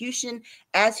prosecution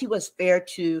as he was fair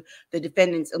to the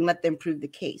defendants and let them prove the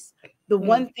case. The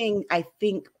one thing I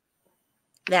think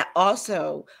that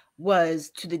also was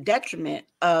to the detriment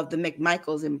of the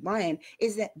McMichaels and Brian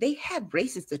is that they had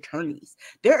racist attorneys.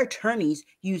 Their attorneys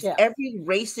used every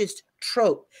racist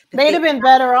trope. They'd have been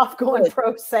better off going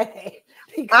pro se.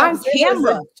 On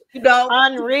camera, you know,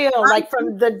 unreal. Like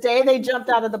from the day they jumped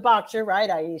out of the box. You're right,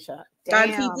 Aisha.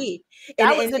 Damn. On TV.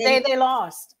 That was the day they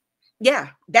lost. Yeah,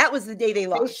 that was the day they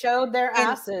lost. They showed their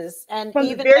asses, and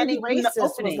even any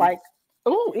racist was like,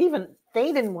 "Oh, even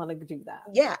they didn't want to do that."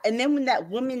 Yeah, and then when that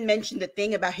woman mentioned the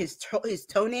thing about his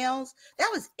toenails, that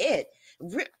was it.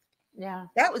 Yeah,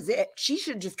 that was it. She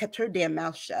should have just kept her damn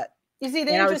mouth shut. You see,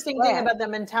 the interesting thing about the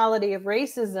mentality of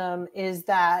racism is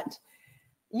that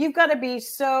you've got to be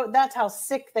so, that's how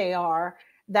sick they are,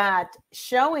 that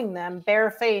showing them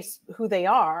barefaced who they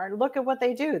are, look at what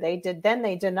they do. They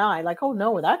deny, like, oh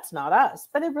no, that's not us.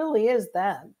 But it really is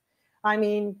them. I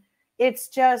mean, they're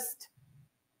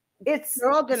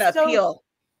all going to appeal.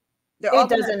 It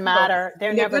doesn't matter.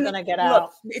 They're never going to get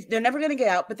out. They're never going to get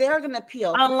out, but they are going to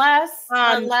appeal. Unless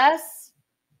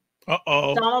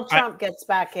Donald Trump gets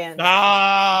back in.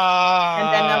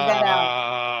 And then they'll get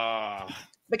out.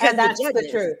 Because that's the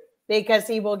truth. Because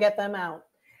he will get them out.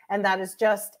 And that is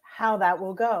just how that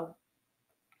will go.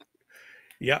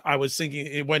 Yeah, I was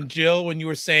thinking when you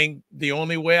were saying the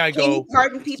only way I go,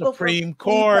 pardon people Supreme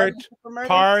Court,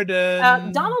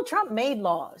 pardon. Donald Trump made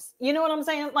laws. You know what I'm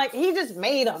saying? Like, he just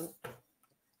made them.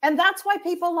 And that's why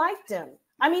people liked him.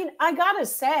 I mean, I gotta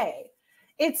say,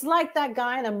 it's like that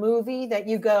guy in a movie that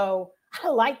you go, I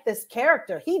like this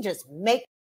character. He just makes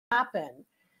it happen.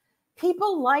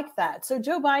 People like that. So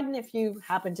Joe Biden, if you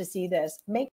happen to see this,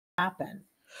 make it happen.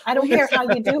 I don't care how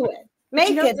you do it.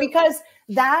 Make it, because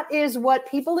that is what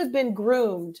people have been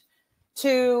groomed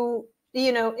to,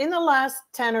 you know, in the last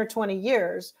 10 or 20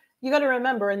 years. You got to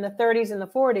remember, in the 30s and the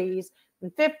 40s and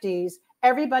 50s,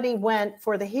 everybody went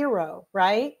for the hero,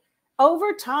 right?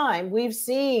 Over time, we've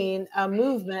seen a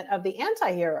movement of the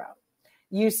anti-hero.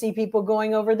 You see people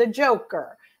going over the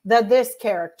Joker, this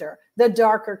character, the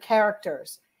darker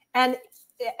characters. And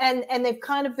they've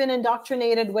kind of been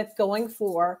indoctrinated with going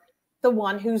for the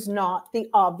one who's not the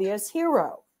obvious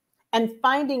hero and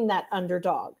finding that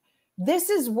underdog. This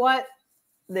is what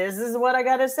I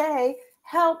got to say,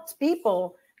 helped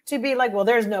people to be like, well,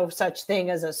 there's no such thing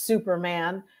as a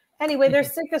Superman. Anyway, they're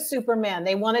sick of Superman.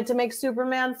 They wanted to make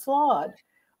Superman flawed,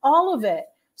 all of it.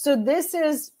 So this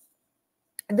is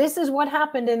what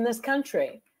happened in this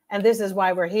country. And this is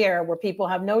why we're here, where people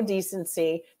have no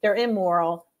decency. They're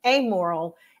immoral,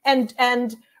 amoral,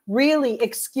 and really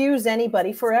excuse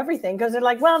anybody for everything because they're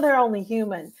like, well, they're only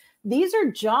human. These are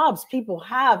jobs people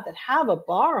have that have a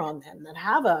bar on them, that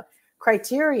have a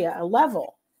criteria, a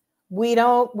level.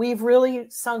 We've really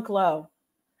sunk low.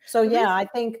 So yeah, I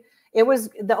think it was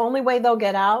the only way they'll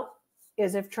get out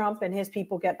is if Trump and his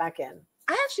people get back in.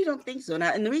 I actually don't think so.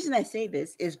 Now, and the reason I say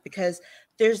this is because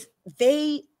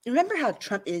remember how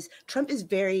Trump is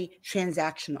very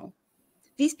transactional.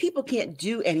 These people can't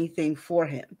do anything for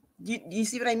him. You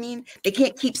see what I mean? They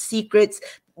can't keep secrets.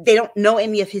 They don't know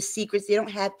any of his secrets. They don't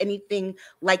have anything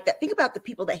like that. Think about the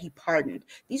people that he pardoned.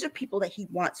 These are people that he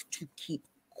wants to keep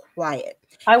quiet.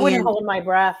 I wouldn't hold my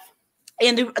breath.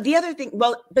 And the other thing,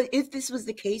 well, but if this was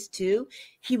the case too,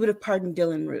 he would have pardoned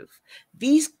Dylan Roof.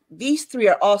 These three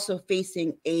are also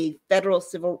facing a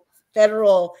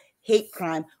federal hate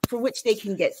crime for which they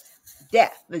can get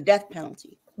the death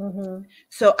penalty. Mm-hmm.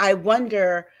 So I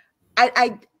wonder,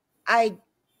 I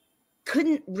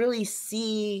couldn't really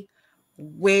see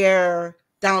where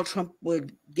Donald Trump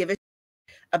would give a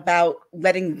about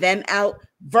letting them out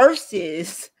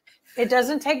versus. It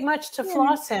doesn't take much to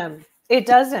floss him. It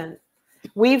doesn't.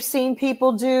 We've seen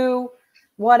people do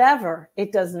whatever.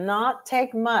 It does not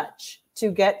take much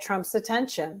to get Trump's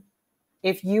attention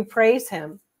if you praise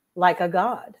him like a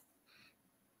god.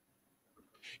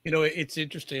 You know, it's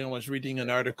interesting. I was reading an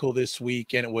article this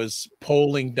week, and it was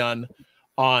polling done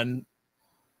on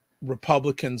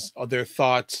Republicans, their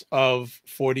thoughts of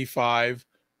 45,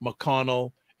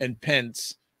 McConnell, and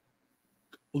Pence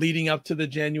leading up to the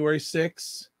January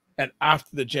 6th and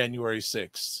after the January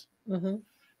 6th. Mm-hmm.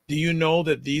 Do you know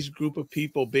that these group of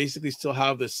people basically still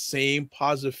have the same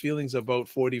positive feelings about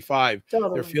 45?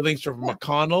 Totally. Their feelings for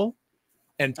McConnell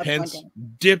and Pence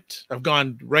have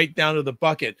gone right down to the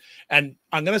bucket. And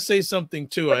I'm going to say something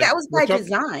too. But that was by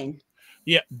design.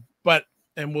 Yeah, but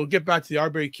and we'll get back to the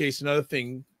Arbery case, another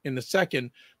thing in a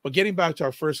second, but getting back to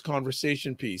our first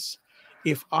conversation piece,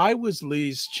 if I was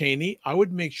Liz Cheney, I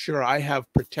would make sure I have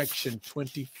protection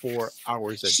 24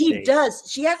 hours a day. She does.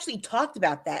 She actually talked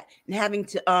about that and having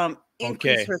to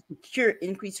increase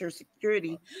her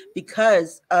security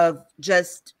because of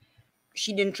just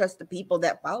she didn't trust the people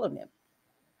that followed him.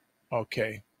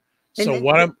 Okay. So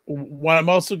what I'm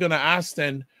also going to ask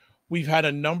then, we've had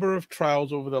a number of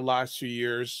trials over the last few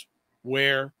years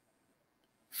where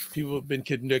people have been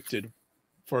convicted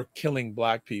for killing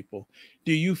Black people.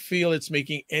 Do you feel it's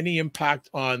making any impact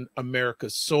on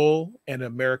America's soul and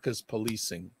America's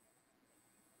policing?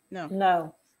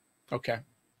 No. Okay.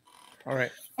 All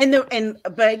right.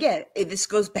 But again, this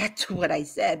goes back to what I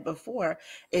said before,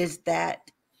 is that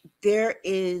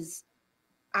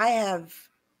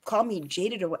call me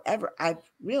jaded or whatever,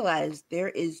 I've realized there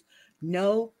is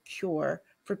no cure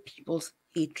for people's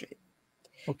hatred.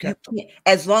 Okay.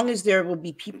 As long as there will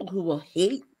be people who will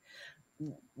hate,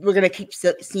 we're going to keep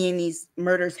seeing these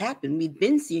murders happen. We've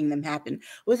been seeing them happen.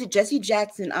 Was it Jesse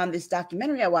Jackson on this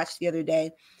documentary I watched the other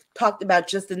day talked about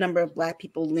just the number of Black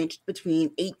people lynched between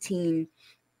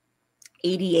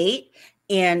 1888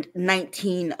 and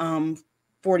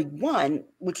 1941,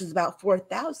 which was about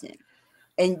 4,000.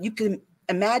 And you can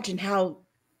imagine how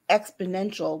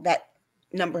exponential that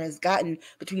number has gotten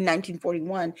between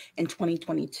 1941 and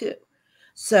 2022.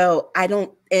 So I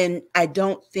don't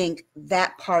think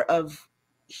that part of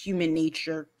human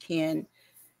nature can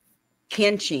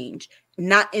change,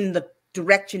 not in the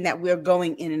direction that we're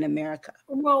going in America.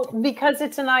 Well, because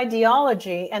it's an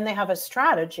ideology and they have a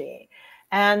strategy.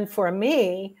 And for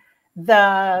me,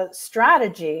 the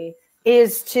strategy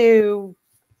is to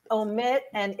omit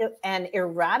and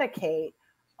eradicate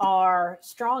our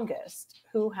strongest,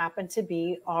 who happen to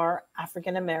be our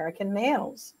African-American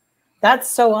males. That's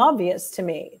so obvious to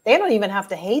me. They don't even have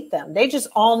to hate them. They just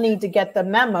all need to get the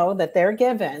memo that they're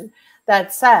given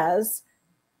that says,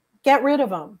 get rid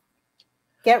of them.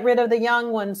 Get rid of the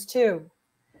young ones too.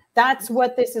 That's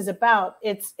what this is about.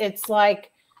 It's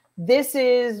like, this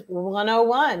is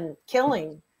 101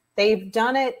 killing. They've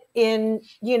done it in,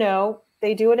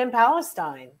 they do it in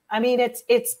Palestine. I mean, it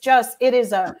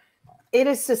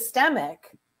is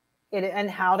systemic and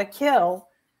how to kill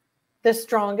the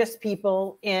strongest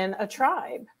people in a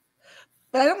tribe.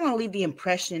 But I don't want to leave the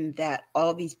impression that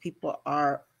all these people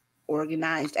are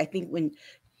organized. I think when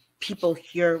people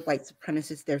hear white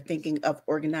supremacists, they're thinking of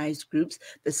organized groups.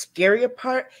 The scarier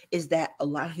part is that a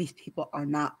lot of these people are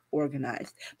not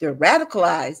organized. They're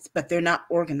radicalized, but they're not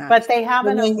organized. But they have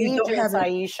an allegiance,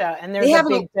 Aisha, and there's a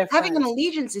big difference. Having an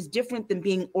allegiance is different than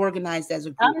being organized as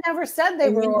a group. I never said they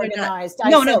were organized.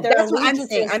 No, that's what I'm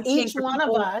saying.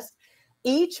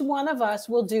 Each one of us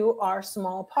will do our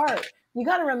small part. You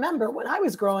got to remember, when I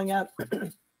was growing up,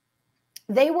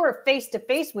 they were face to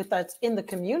face with us in the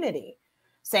community,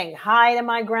 saying hi to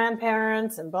my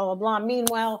grandparents and blah, blah, blah.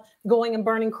 Meanwhile, going and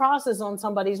burning crosses on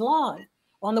somebody's lawn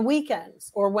on the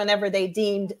weekends or whenever they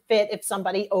deemed fit, if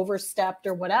somebody overstepped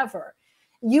or whatever.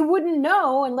 You wouldn't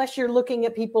know unless you're looking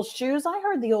at people's shoes. I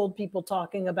heard the old people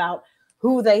talking about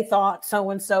who they thought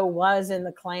so-and-so was in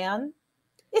the Klan.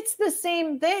 It's the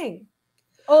same thing.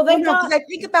 Oh, because I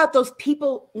think about those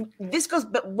people.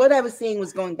 But what I was saying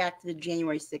was going back to the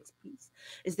January 6th piece,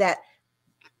 is that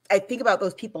I think about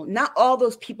those people. Not all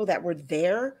those people that were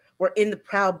there were in the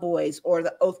Proud Boys or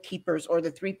the Oath Keepers or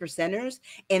the 3%ers.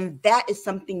 And that is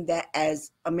something that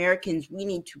as Americans, we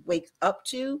need to wake up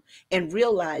to and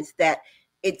realize that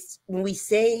it's when we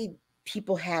say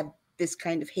people have this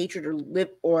kind of hatred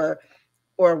or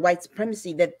white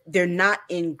supremacy, that they're not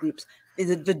in groups.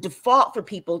 The default for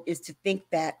people is to think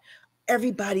that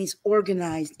everybody's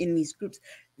organized in these groups.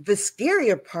 The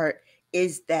scarier part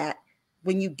is that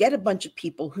when you get a bunch of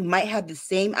people who might have the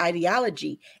same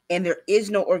ideology and there is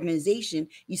no organization,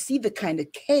 you see the kind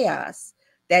of chaos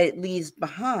that it leaves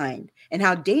behind and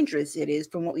how dangerous it is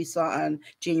from what we saw on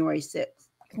January 6th.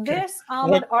 This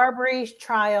Ahmaud Arbery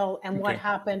trial and what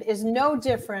happened is no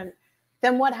different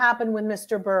than what happened with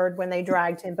Mr. Byrd when they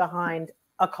dragged him behind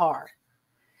a car.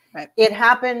 Right. It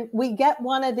happened. We get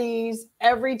one of these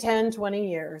every 10,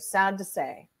 20 years. Sad to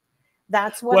say.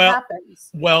 That's what happens.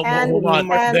 Well, hold on.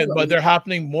 But they're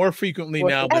happening more frequently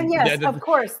now. And yes, of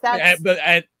course.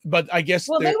 But I guess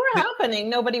they were happening.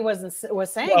 Nobody was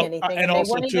saying anything. And they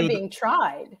weren't even being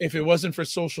tried. If it wasn't for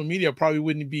social media, probably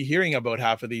wouldn't be hearing about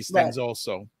half of these things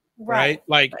also. Right?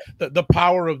 Like the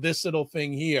power of this little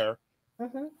thing here.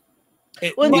 Mm-hmm.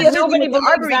 Nobody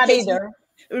believes that either.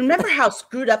 Remember how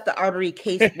screwed up the Arbery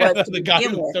case was to The guy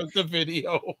begin who with. took the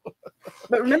video.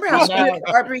 But remember how screwed up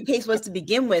the Arbery case was to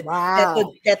begin with.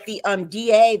 Wow. That the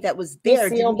DA that was there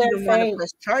didn't even want to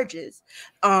press charges.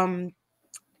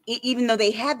 Even though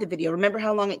they had the video. Remember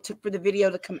how long it took for the video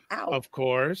to come out? Of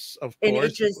course. And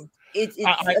it just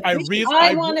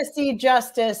I want to see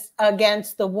justice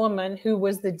against the woman who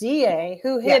was the DA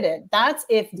who hit it. That's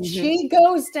if she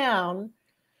goes down,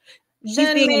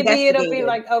 then maybe it'll be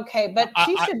like, okay, but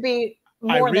she should be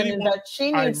more than that.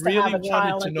 She needs to have a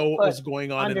trial. To know what was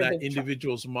going on in that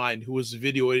individual's mind who was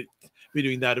videoing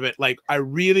that event. Like I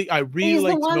really like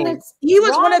to know. He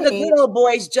was one of the good old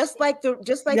boys, just like the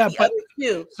other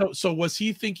two. So was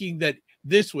he thinking that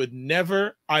this would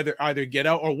never either get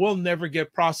out or will never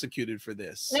get prosecuted for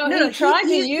this? No, he tried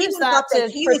to use that to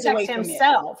protect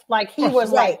himself. Like he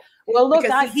was like, well, look,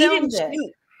 I filmed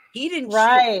it. He didn't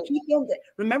shoot. He filmed it.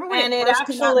 Remember when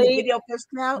the video first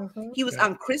came out? He was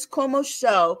on Chris Cuomo's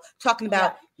show talking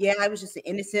about, I was just an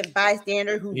innocent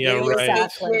bystander who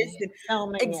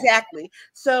exactly.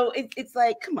 So it's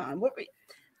like, come on, what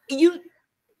you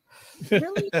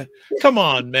really? Come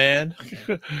on, man.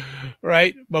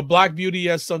 Right? But Black Beauty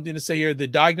has something to say here. The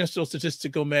Diagnostic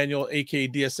Statistical Manual, aka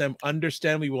DSM,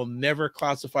 understandably will never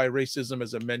classify racism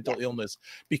as a mental illness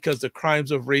because the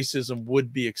crimes of racism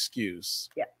would be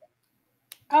excused. Yeah.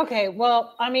 Okay,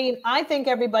 well, I mean, I think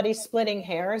everybody's splitting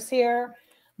hairs here,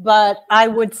 but I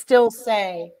would still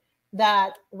say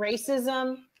that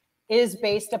racism is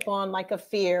based upon like a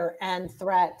fear and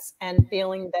threats and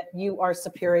feeling that you are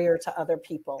superior to other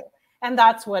people. And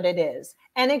that's what it is.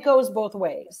 And it goes both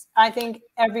ways. I think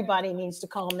everybody needs to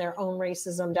calm their own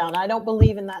racism down. I don't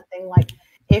believe in that thing like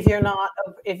if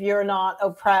you're not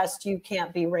oppressed, you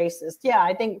can't be racist. Yeah,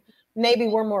 I think maybe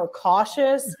we're more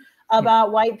cautious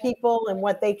about white people and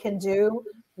what they can do.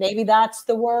 Maybe that's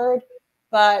the word.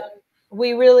 But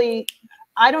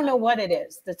I don't know what it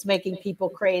is that's making people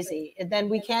crazy. And then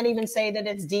we can't even say that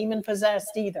it's demon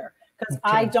possessed either, because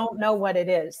I don't know what it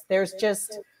is. There's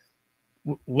just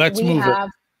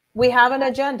we have an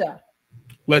agenda.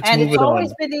 It's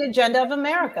always been the agenda of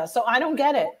America. So I don't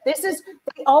get it. They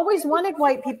always wanted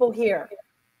white people here.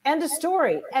 End of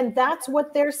story. And that's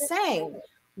what they're saying.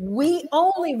 We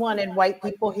only wanted white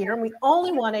people here, and we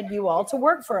only wanted you all to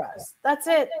work for us. That's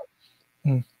it.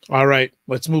 All right,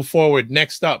 let's move forward.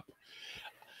 Next up,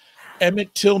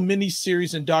 Emmett Till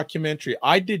miniseries and documentary.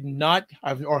 I did not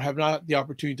have not the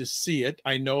opportunity to see it.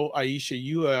 I know, Aisha,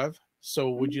 you have. So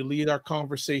would you lead our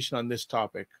conversation on this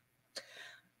topic?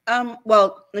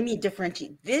 Well, let me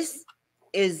differentiate. This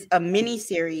is a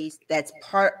miniseries that's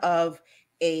part of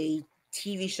a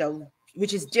TV show,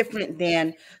 which is different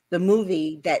than the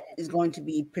movie that is going to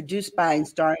be produced by and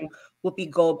starring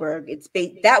Whoopi Goldberg.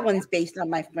 That one's based on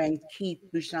my friend Keith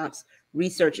Beauchamp's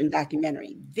research and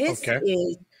documentary. This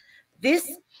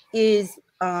is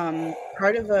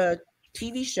part of a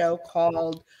TV show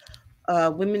called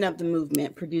Women of the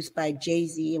Movement, produced by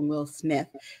Jay-Z and Will Smith.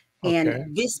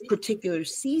 And this particular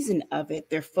season of it,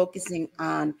 they're focusing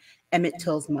on Emmett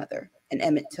Till's mother and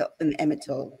the Emmett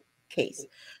Till case.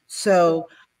 So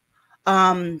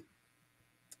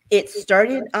it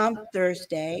started on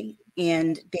Thursday,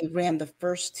 and they ran the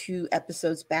first 2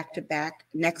 episodes back to back.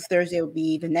 Next Thursday will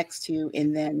be the next 2,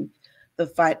 and then the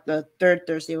third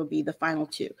Thursday will be the final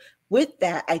 2. With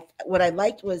that, what I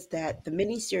liked was that the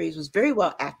miniseries was very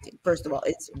well acted. First of all,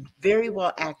 it's very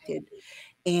well acted,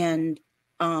 and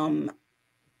the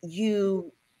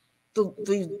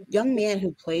young man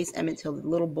who plays Emmett Till, the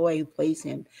little boy who plays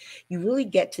him, you really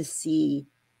get to see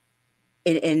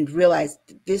and realize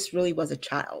this really was a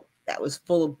child that was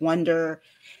full of wonder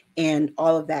and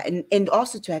all of that. And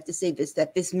also to have to say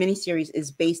that this miniseries is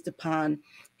based upon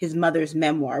his mother's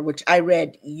memoir, which I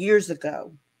read years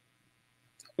ago.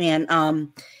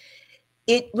 And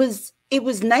it was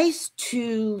nice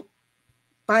to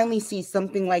finally see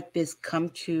something like this come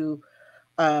to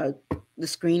the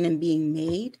screen and being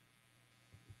made.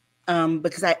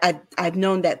 Because I've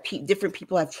known that different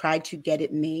people have tried to get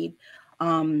it made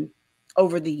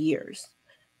over the years,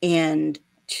 and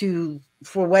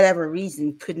for whatever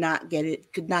reason could not get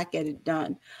it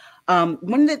done.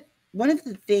 One of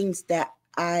the things that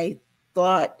I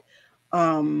thought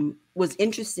was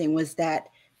interesting was that,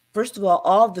 first of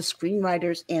all the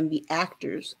screenwriters and the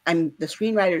actors, the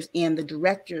screenwriters and the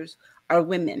directors are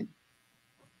women,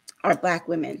 are Black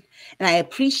women. And I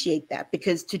appreciate that,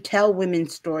 because to tell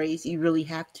women's stories, you really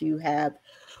have to have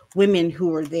women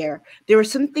who are there. There were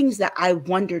some things that I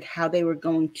wondered how they were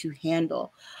going to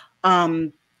handle.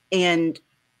 And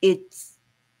it's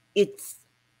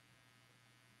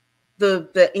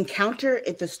the encounter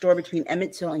at the store between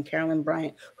Emmett Till and Carolyn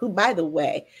Bryant, who, by the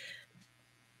way,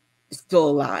 is still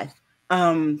alive.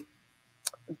 I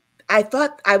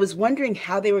was wondering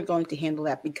how they were going to handle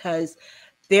that, because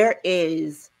there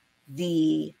is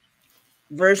the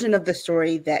version of the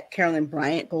story that Carolyn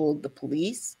Bryant told the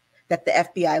police that the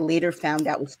FBI later found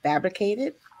out was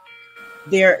fabricated.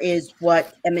 There is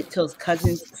what Emmett Till's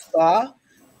cousins saw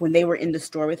when they were in the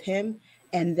store with him.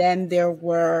 And then there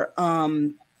were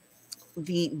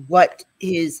what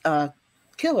his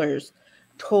killers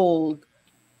told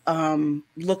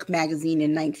Look magazine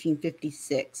in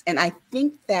 1956. And I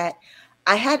think that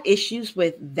I had issues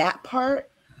with that part.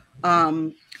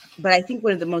 But I think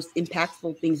one of the most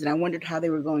impactful things, and I wondered how they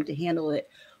were going to handle it,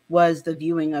 was the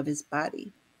viewing of his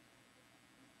body.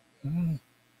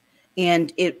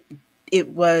 And it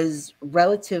was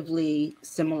relatively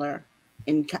similar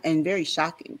and very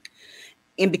shocking.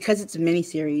 And because it's a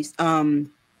miniseries,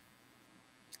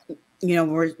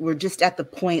 we're just at the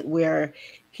point where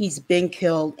he's been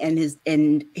killed and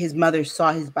his mother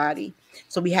saw his body.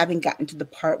 So we haven't gotten to the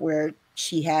part where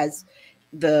she has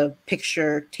the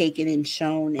picture taken and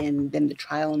shown, and then the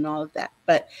trial and all of that.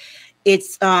 But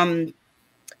it's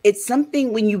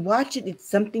something, when you watch it, it's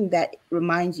something that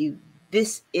reminds you,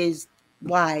 this is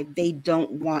why they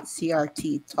don't want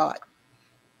CRT taught,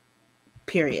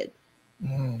 period.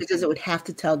 Because it would have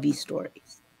to tell these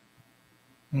stories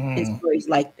and stories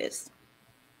like this.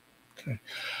 Okay.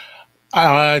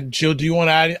 Jill, do you want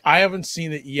to add? I haven't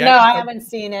seen it yet. No, I haven't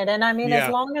seen it. And I mean,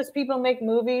 as long as people make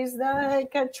movies,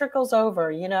 that trickles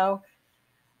over,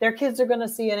 their kids are going to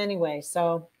see it anyway.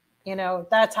 So,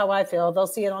 that's how I feel. They'll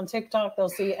see it on TikTok. They'll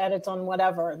see edits on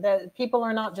whatever. That people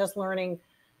are not just learning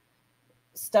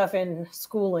stuff in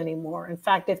school anymore. In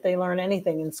fact, if they learn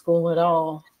anything in school at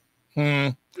all.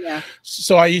 Yeah.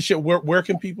 So Aisha, where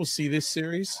can people see this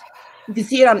series? You can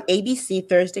see it on ABC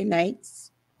Thursday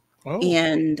nights.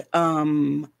 And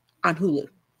on Hulu.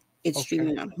 It's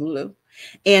streaming on Hulu.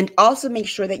 And also make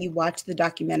sure that you watch the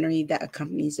documentary that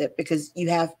accompanies it, because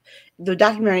the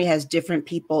documentary has different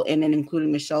people in it,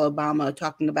 including Michelle Obama,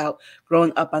 talking about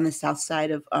growing up on the south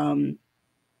side of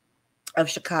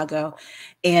Chicago.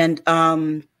 And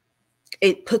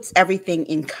it puts everything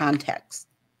in context.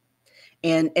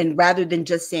 And rather than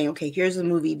just saying, okay, here's a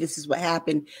movie, this is what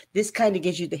happened, this kind of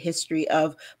gives you the history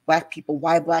of Black people,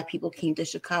 why Black people came to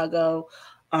Chicago,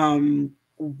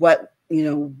 what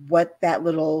that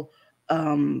little,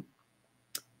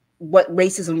 what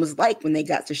racism was like when they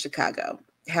got to Chicago,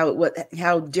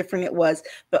 how different it was,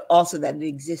 but also that it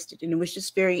existed. And it was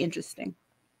just very interesting.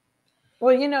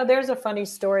 Well, there's a funny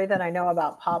story that I know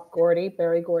about Pop Gordy,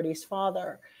 Berry Gordy's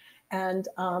father. And,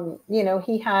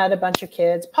 he had a bunch of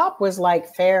kids. Pop was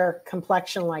like fair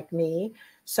complexion like me.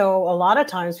 So a lot of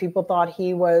times people thought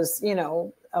he was,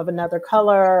 of another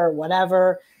color or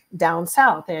whatever down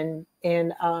south in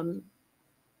the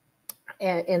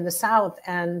South.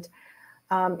 And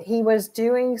he was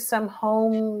doing some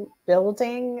home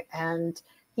building, and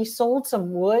he sold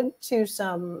some wood to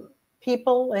some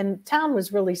people, and town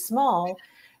was really small.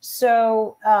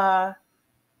 So,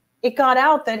 it got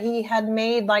out that he had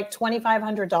made like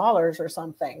 $2,500 or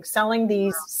something selling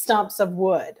these stumps of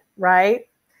wood, right?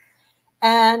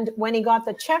 And when he got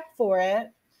the check for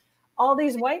it, all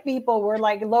these white people were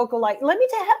like local, like, let me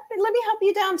help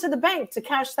you down to the bank to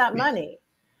cash that money.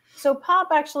 So Pop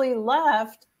actually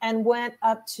left and went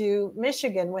up to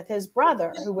Michigan with his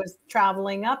brother, who was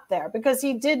traveling up there, because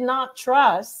he did not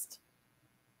trust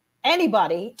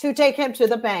anybody to take him to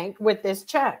the bank with this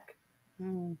check.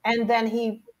 And then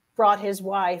he brought his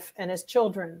wife and his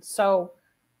children. So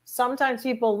sometimes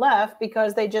people left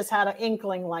because they just had an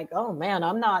inkling like, oh man,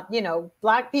 I'm not,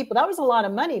 Black people, that was a lot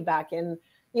of money back in,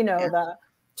 the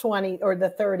 20 or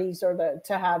the 30s, or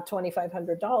to have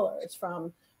 $2,500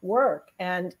 from work,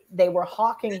 and they were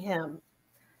hawking him.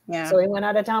 Yeah. So he went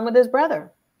out of town with his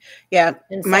brother. Yeah.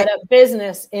 And set up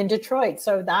business in Detroit.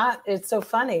 So it's so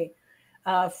funny.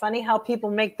 Funny how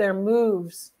people make their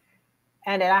moves,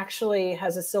 and it actually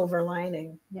has a silver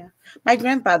lining. Yeah. My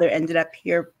grandfather ended up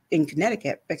here in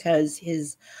Connecticut because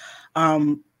his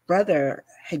brother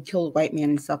had killed a white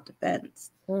man in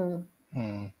self-defense.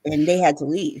 And they had to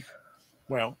leave.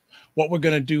 Well, what we're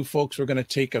going to do, folks, we're going to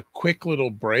take a quick little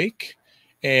break.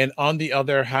 And on the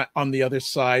other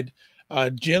side,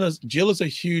 Jill is a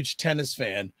huge tennis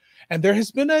fan. And there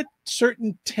has been a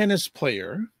certain tennis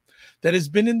player that has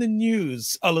been in the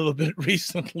news a little bit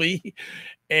recently.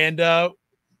 And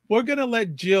we're going to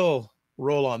let Jill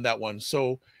roll on that one.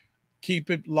 So keep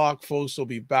it locked, folks. We'll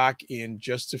be back in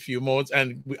just a few moments.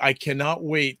 And I cannot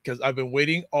wait, because I've been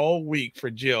waiting all week for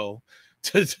Jill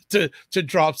to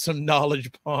drop some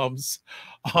knowledge bombs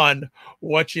on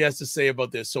what she has to say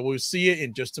about this. So we'll see you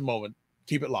in just a moment.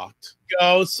 Keep it locked.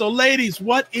 Go. So ladies,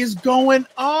 what is going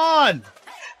on?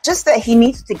 Just that he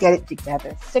needs to get it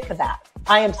together. Sick of that.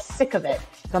 I am sick of it.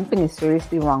 Something is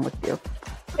seriously wrong with you.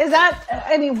 Is that,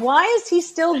 I mean, why is he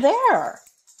still there?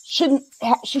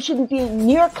 She shouldn't be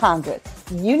near Congress.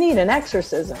 You need an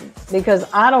exorcism, because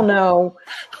I don't know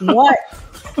what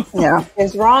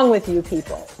is wrong with you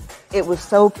people. It was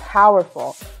so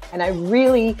powerful. And I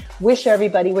really wish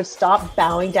everybody would stop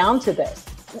bowing down to this.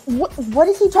 What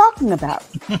is he talking about?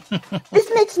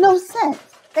 This makes no sense.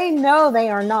 They know they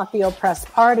are not the oppressed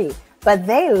party, but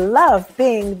they love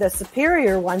being the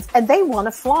superior ones, and they want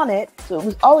to flaunt it. So it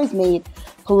was always made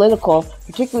political,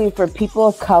 particularly for people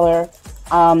of color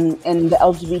and the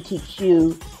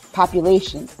LGBTQ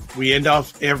population. We end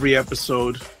off every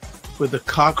episode with a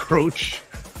cockroach.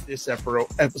 This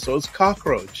episode's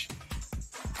cockroach.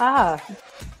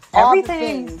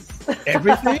 Everything.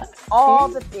 Everything? All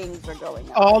the things are going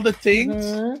on. All the things?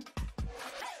 Mm-hmm.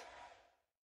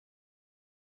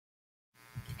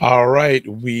 All right,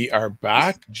 we are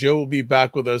back. Jill will be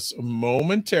back with us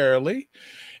momentarily.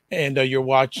 And you're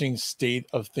watching State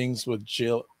of Things with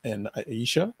Jill and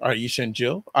Aisha. Aisha and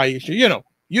Jill. Aisha,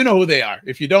 you know who they are.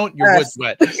 If you don't, you're you're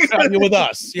with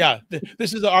us. Yeah,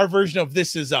 this is our version of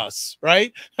This Is Us,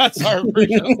 right? That's our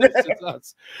version of This Is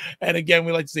Us. And again,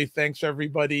 we like to say thanks to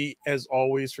everybody, as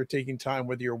always, for taking time,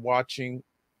 whether you're watching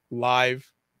live,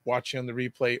 watching on the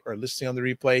replay, or listening on the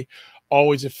replay.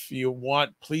 Always, if you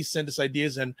want, please send us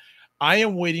ideas. And I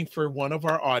am waiting for one of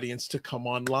our audience to come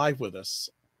on live with us.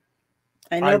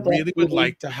 I really would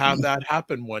like to have that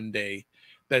happen one day,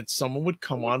 that someone would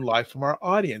come on live from our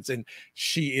audience. And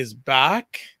she is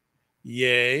back.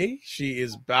 Yay. She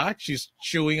is back. She's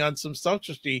chewing on some stuff.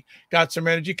 So she got some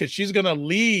energy because she's going to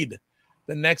lead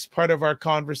the next part of our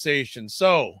conversation.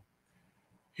 So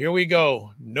here we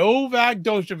go. Novak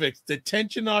Djokovic,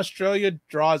 detention in Australia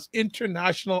draws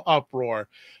international uproar.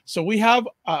 So we have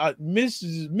Miss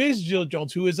Jill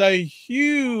Jones, who is a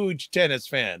huge tennis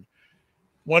fan.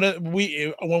 When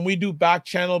we do back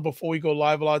channel before we go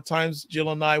live, a lot of times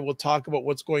Jill and I will talk about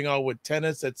what's going on with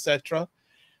tennis, etc.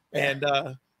 And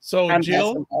so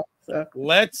Jill,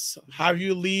 let's have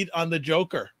you lead on the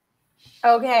Joker.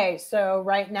 Okay, so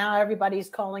right now everybody's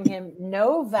calling him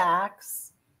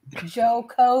Novak's Joe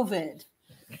COVID.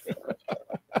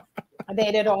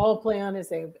 They did a whole play on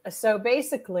his name. So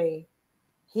basically,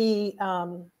 he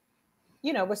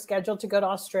was scheduled to go to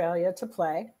Australia to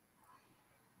play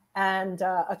and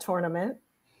a tournament,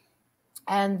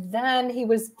 and then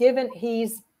he's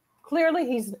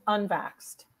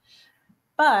unvaxxed,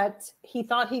 but he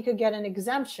thought he could get an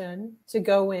exemption to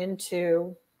go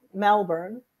into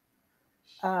Melbourne,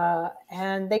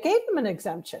 and they gave him an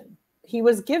exemption. He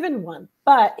was given one,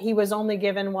 but he was only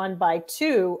given one by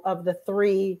 2 of the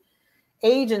 3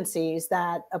 agencies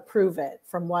that approve it,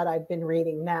 from what I've been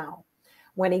reading now.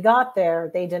 When he got there,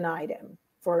 they denied him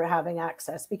for having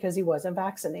access because he wasn't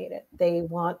vaccinated. They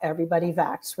want everybody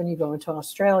vaxxed when you go into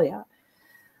Australia.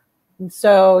 And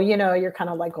so, you're kind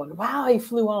of like going, wow, he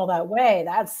flew all that way.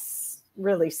 That's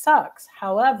really sucks.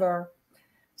 However,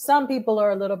 some people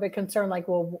are a little bit concerned, like,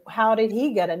 well, how did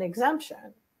he get an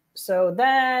exemption? So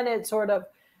then it sort of,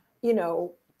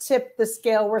 tipped the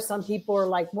scale where some people are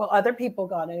like, well, other people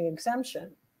got an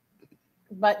exemption.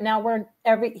 But now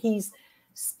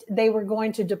they were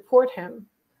going to deport him.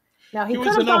 Now he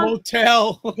was in a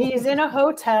hotel. He's in a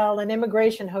hotel, an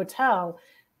immigration hotel.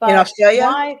 But in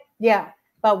Australia?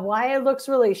 But why it looks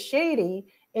really shady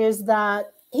is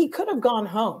that he could have gone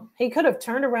home. He could have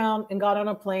turned around and got on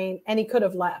a plane, and he could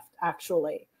have left,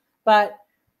 actually. But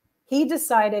he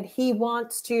decided he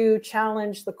wants to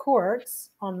challenge the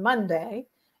courts on Monday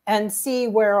and see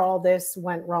where all this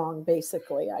went wrong,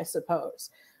 basically, I suppose.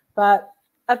 But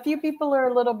a few people are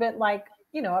a little bit like,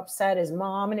 upset. His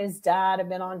mom and his dad have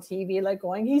been on TV like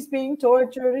going, he's being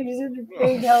tortured. He's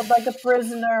being held like a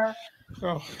prisoner.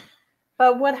 Oh.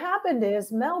 But what happened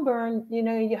is Melbourne,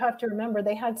 you have to remember,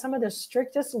 they had some of the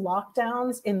strictest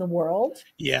lockdowns in the world.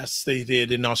 Yes, they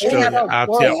did in Australia. They have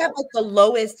like the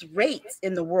lowest rates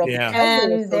in the world. Yeah.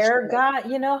 And their guy,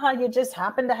 how you just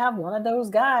happen to have one of those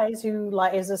guys who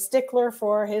is a stickler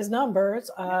for his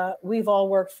numbers. We've all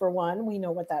worked for one. We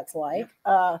know what that's like.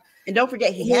 And don't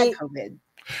forget, he had COVID.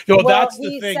 That's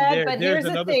the thing. Here's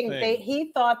the thing.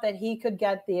 He thought that he could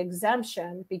get the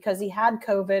exemption because he had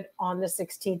COVID on the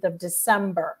 16th of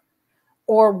December.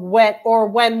 Or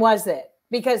when was it?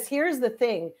 Because here's the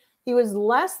thing. He was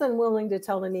less than willing to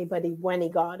tell anybody when he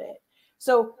got it.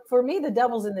 So for me, the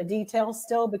devil's in the details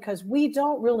still, because we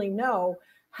don't really know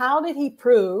how did he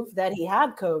prove that he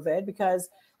had COVID? Because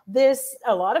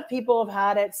a lot of people have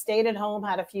had it, stayed at home,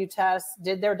 had a few tests.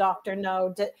 Did their doctor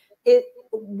know?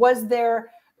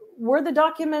 Were the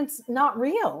documents not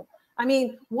real? I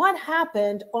mean, what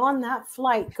happened on that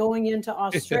flight going into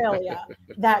Australia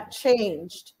that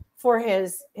changed for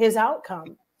his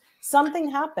outcome? Something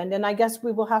happened, and I guess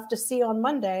we will have to see on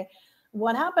Monday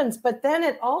what happens. But then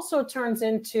it also turns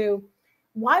into,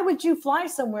 why would you fly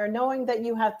somewhere knowing that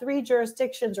you have 3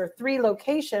 jurisdictions or 3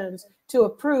 locations to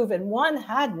approve and one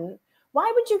hadn't?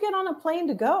 Why would you get on a plane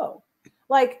to go?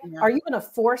 Like, are you going to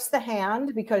force the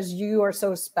hand because you are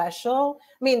so special?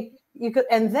 I mean, you could,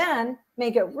 and then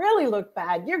make it really look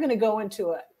bad. You're going to go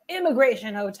into an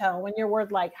immigration hotel when you're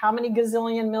worth like how many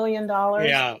gazillion $1 million?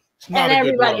 Yeah. And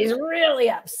everybody's really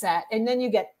upset. And then you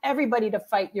get everybody to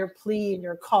fight your plea and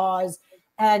your cause.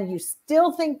 And you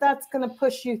still think that's going to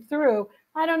push you through.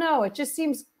 I don't know. It just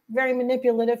seems very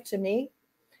manipulative to me.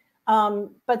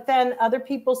 But then other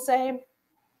people say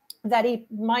that he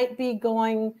might be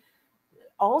going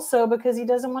also because he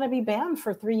doesn't want to be banned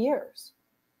for 3 years,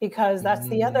 because that's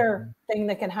the other thing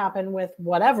that can happen with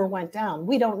whatever went down.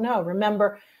 We don't know.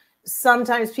 Remember,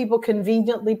 sometimes people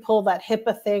conveniently pull that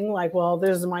HIPAA thing, like, well,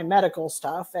 this is my medical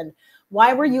stuff. And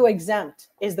why were you exempt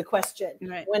is the question.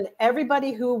 Right. When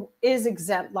everybody who is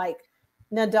exempt, like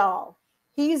Nadal,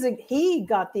 he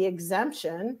got the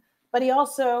exemption, but he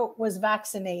also was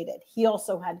vaccinated. He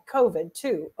also had COVID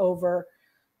too over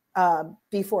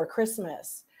before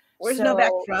Christmas. Where's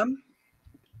Novak from?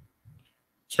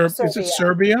 Serbia. Is it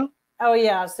Serbia? Oh,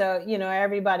 yeah. So,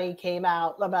 everybody came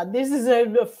out about this is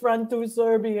an affront to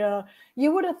Serbia.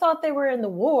 You would have thought they were in the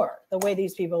war, the way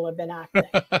these people have been acting.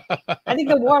 I think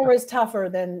the war was tougher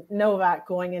than Novak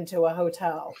going into a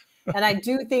hotel. And I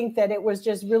do think that it was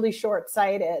just really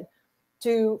short-sighted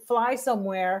to fly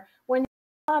somewhere when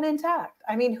you're not intact.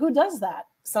 I mean, who does that?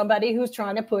 Somebody who's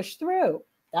trying to push through.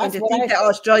 That's and to think that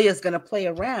Australia is going to play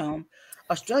around.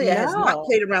 Australia has not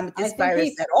played around with this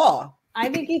virus at all. I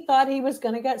think he thought he was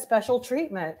going to get special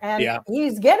treatment, and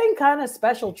he's getting kind of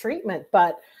special treatment,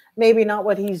 but maybe not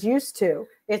what he's used to.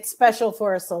 It's special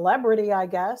for a celebrity, I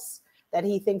guess, that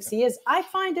he thinks he is. I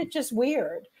find it just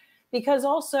weird because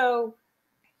also,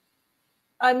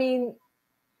 I mean,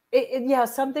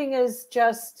 something is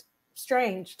just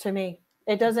strange to me.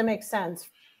 It doesn't make sense.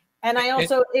 And I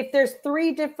also, if there's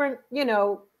 3 different,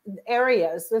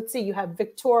 areas, let's see, you have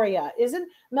Victoria.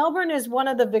 Melbourne is one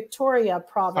of the Victoria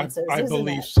provinces? I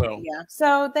believe so. Yeah.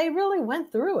 So they really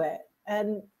went through it.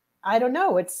 And I don't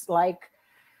know, it's like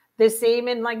the same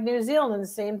in like New Zealand, the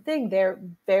same thing. They're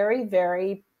very,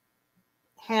 very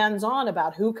hands-on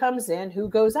about who comes in, who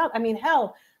goes out. I mean,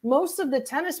 hell, most of the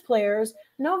tennis players,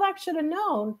 Novak should have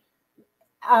known.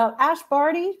 Ash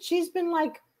Barty, she's been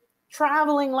like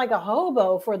traveling like a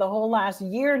hobo for the whole last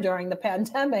year during the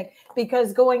pandemic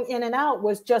because going in and out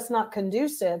was just not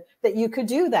conducive that you could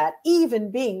do that,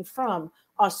 even being from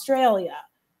Australia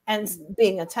and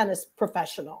being a tennis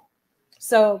professional.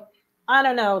 So I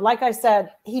don't know. Like I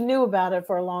said, he knew about it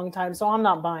for a long time, so I'm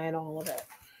not buying all of it.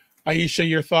 Aisha,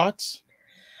 your thoughts?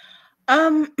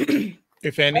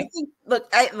 If any?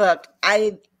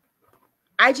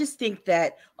 I just think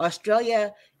that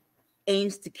Australia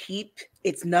aims to keep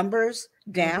its numbers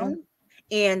down,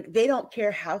 and they don't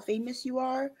care how famous you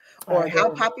are or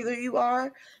how popular you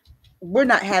are. We're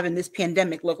not having this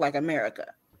pandemic look like America,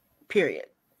 period.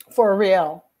 For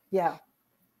real. Yeah.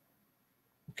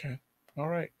 Okay. All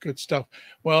right. Good stuff.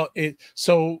 Well,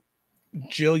 so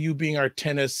Jill, you being our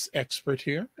tennis expert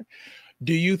here,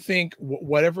 do you think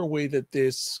whatever way that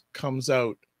this comes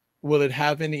out, will it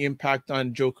have any impact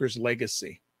on Joker's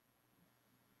legacy?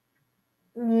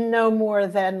 No more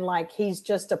than like he's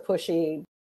just a pushy,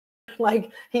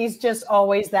 like he's just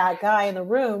always that guy in the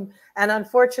room. And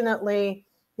unfortunately,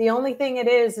 the only thing it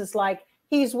is like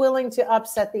he's willing to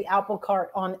upset the apple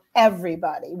cart on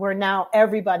everybody, where now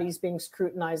everybody's being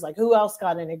scrutinized. Like, who else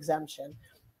got an exemption?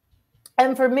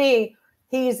 And for me,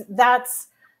 he's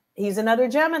another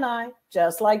Gemini,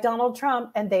 just like Donald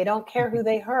Trump, and they don't care who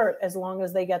they hurt as long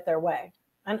as they get their way.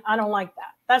 And I don't like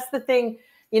that. That's the thing.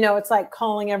 It's like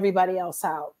calling everybody else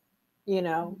out, and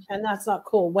that's not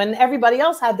cool. When everybody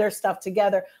else had their stuff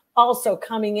together, also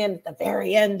coming in at the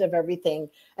very end of everything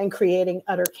and creating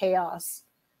utter chaos,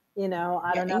 I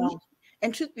don't know.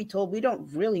 And truth be told, we don't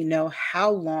really know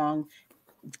how long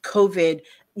COVID,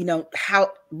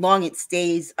 how long it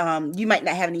stays. You might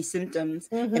not have any symptoms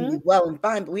and be well and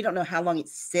fine, but we don't know how long it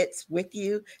sits with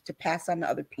you to pass on to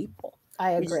other people.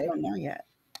 I agree. We just don't know yet.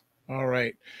 All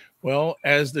right. Well,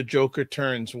 as the Joker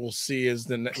turns, we'll see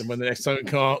when the next time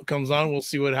it comes on, we'll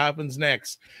see what happens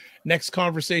next. Next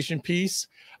conversation piece.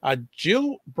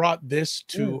 Jill brought this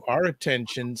to our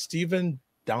attention. Stephen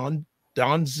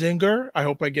Donziger, I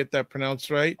hope I get that pronounced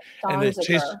right,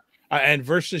 and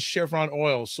versus Chevron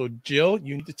Oil. So Jill,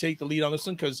 you need to take the lead on this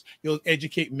one because you'll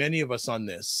educate many of us on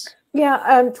this.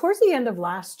 Yeah, towards the end of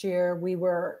last year, we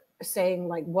were saying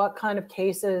like, what kind of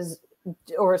cases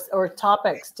or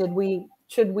topics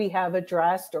should we have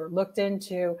addressed or looked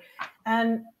into?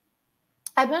 And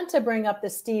I meant to bring up the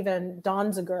Stephen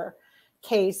Donziger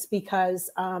case because,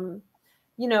 Stephen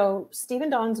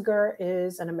Donziger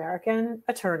is an American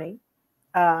attorney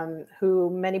who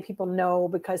many people know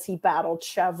because he battled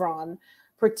Chevron,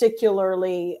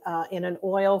 particularly in an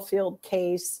oil field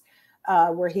case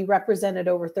where he represented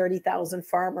over 30,000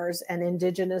 farmers and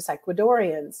indigenous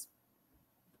Ecuadorians.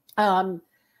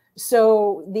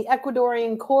 So the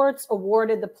Ecuadorian courts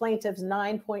awarded the plaintiffs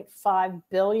 $9.5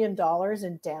 billion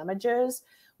in damages,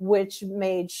 which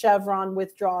made Chevron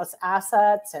withdraw its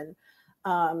assets. And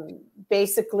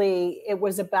basically, it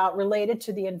was about related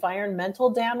to the environmental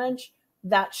damage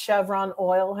that Chevron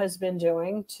Oil has been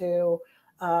doing to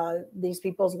these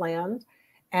people's land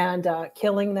and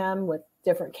killing them with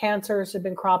different cancers have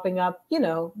been cropping up. We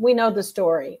know the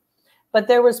story. But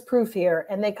there was proof here,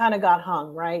 and they kind of got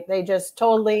hung, right? They just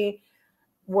totally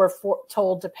were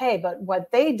told to pay. But what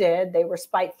they did, they were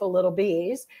spiteful little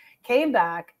bees, came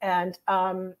back and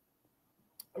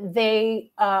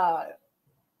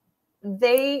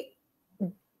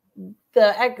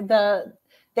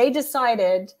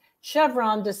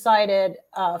Chevron decided,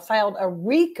 filed a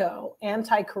RICO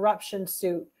anti-corruption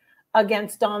suit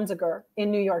against Donziger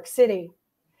in New York City.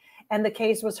 And the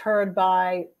case was heard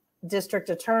by district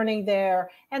attorney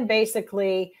there. And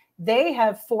basically they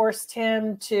have forced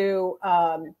him to,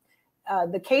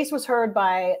 the case was heard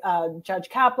by Judge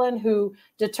Kaplan, who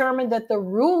determined that the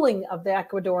ruling of the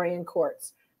Ecuadorian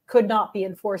courts could not be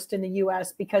enforced in the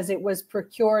US because it was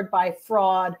procured by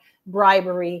fraud,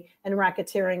 bribery, and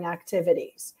racketeering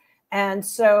activities. And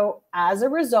so as a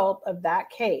result of that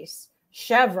case,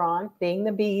 Chevron, being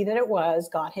the bee that it was,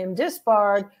 got him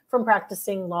disbarred from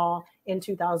practicing law in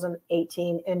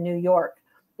 2018 in New York.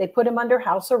 They put him under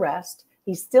house arrest.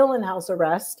 He's still in house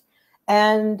arrest.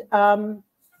 And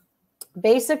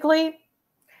basically,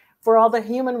 for all the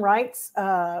human rights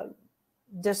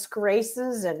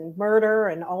disgraces and murder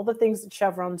and all the things that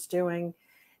Chevron's doing,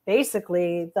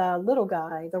 basically the little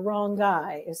guy, the wrong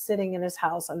guy, is sitting in his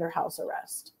house under house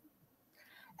arrest.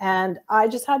 And I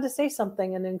just had to say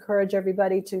something and encourage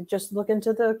everybody to just look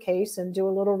into the case and do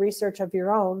a little research of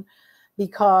your own,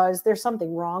 because there's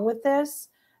something wrong with this.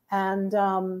 And,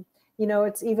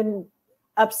 it's even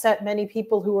upset many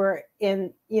people who are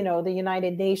in, the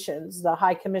United Nations, the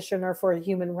High Commissioner for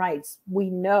Human Rights. We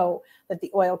know that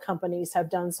the oil companies have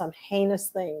done some heinous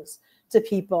things to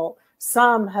people.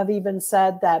 Some have even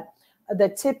said that the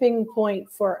tipping point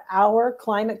for our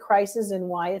climate crisis and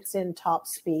why it's in top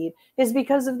speed is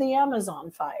because of the Amazon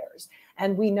fires.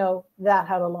 And we know that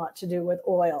had a lot to do with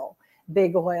oil,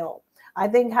 big oil. I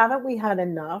think, haven't we had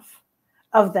enough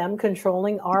of them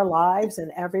controlling our lives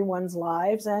and everyone's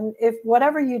lives? And if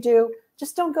whatever you do,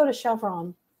 just don't go to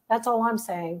Chevron. That's all I'm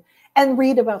saying. And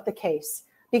read about the case,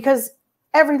 because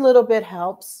every little bit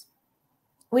helps.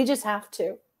 We just have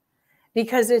to,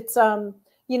 because it's,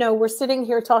 we're sitting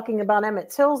here talking about Emmett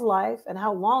Till's life and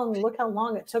look how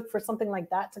long it took for something like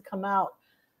that to come out.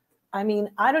 I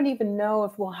mean, I don't even know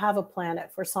if we'll have a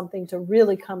planet for something to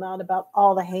really come out about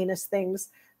all the heinous things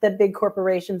that big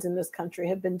corporations in this country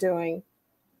have been doing.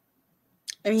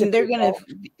 I mean,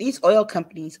 these oil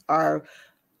companies are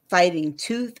fighting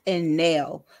tooth and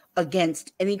nail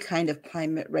against any kind of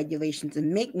climate regulations.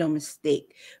 And make no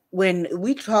mistake, when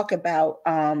we talk about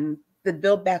the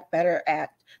Build Back Better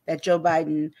Act that Joe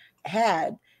Biden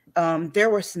had,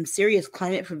 there were some serious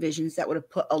climate provisions that would have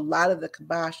put a lot of the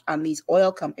kibosh on these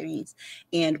oil companies.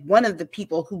 And one of the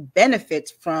people who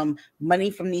benefits from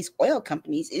money from these oil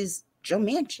companies is Joe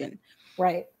Manchin.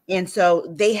 Right. And so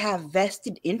they have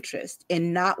vested interest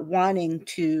in not wanting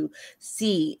to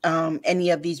see any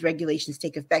of these regulations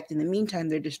take effect. In the meantime,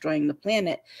 they're destroying the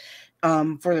planet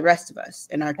for the rest of us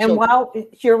and our children. While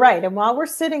you're right, and while we're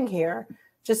sitting here,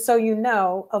 just so you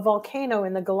know, a volcano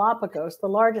in the Galapagos, the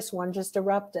largest one, just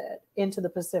erupted into the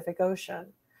Pacific Ocean.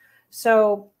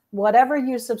 So whatever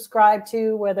you subscribe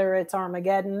to, whether it's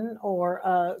Armageddon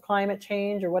or climate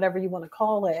change or whatever you want to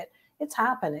call it, it's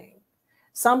happening.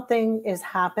 Something is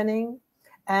happening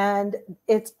and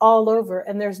it's all over,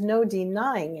 and there's no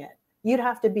denying it. You'd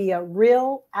have to be a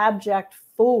real abject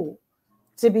fool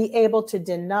to be able to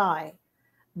deny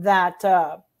that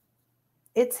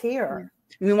it's here.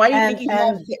 I mean, why do you think you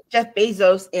have Jeff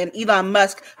Bezos and Elon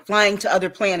Musk flying to other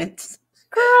planets?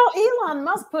 Girl, Elon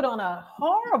Musk put on a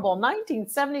horrible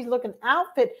 1970s looking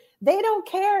outfit. They don't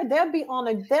care. They'll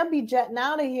be jetting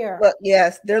out of here. But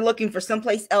yes, they're looking for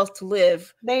someplace else to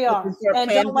live. They are. And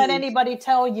don't let anybody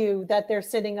tell you that they're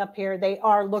sitting up here. They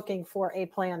are looking for a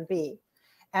plan B.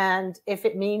 And if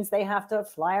it means they have to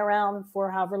fly around for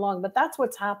however long, but that's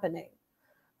what's happening.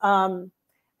 And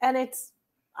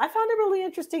I found it really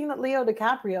interesting that Leo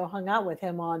DiCaprio hung out with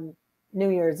him on New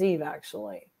Year's Eve,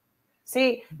 actually.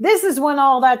 See, this is when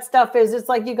all that stuff is. It's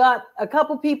like you got a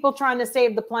couple people trying to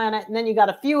save the planet, and then you got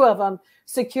a few of them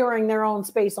securing their own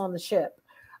space on the ship.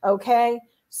 Okay?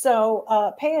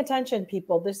 So pay attention,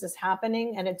 people. This is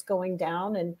happening, and it's going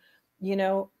down. And,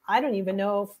 I don't even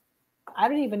know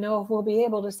if we'll be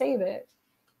able to save it.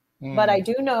 But I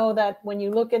do know that when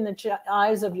you look in the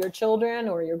eyes of your children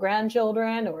or your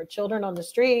grandchildren or children on the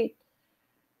street,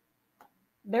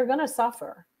 they're going to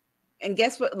suffer. And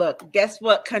guess what? Look, guess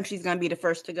what country's going to be the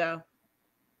first to go?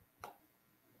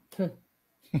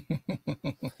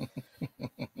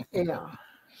 Yeah.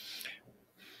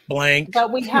 Blank.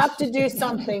 But we have to do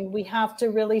something. We have to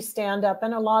really stand up.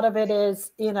 And a lot of it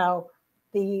is, the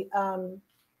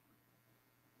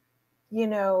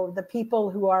people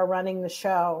who are running the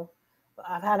show.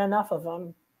 I've had enough of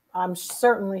them. I'm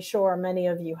certainly sure many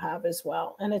of you have as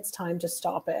well. And it's time to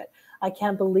stop it. I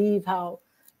can't believe how,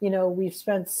 we've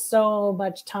spent so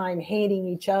much time hating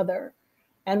each other,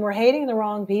 and we're hating the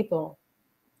wrong people.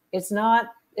 It's not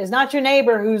your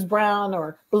neighbor who's brown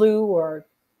or blue or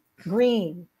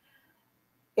green.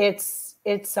 It's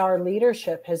our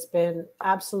leadership has been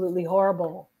absolutely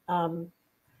horrible.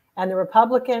 And the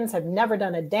Republicans have never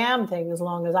done a damn thing as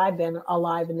long as I've been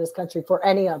alive in this country for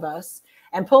any of us.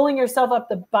 And pulling yourself up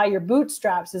by your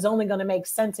bootstraps is only going to make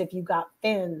sense if you got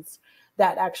fins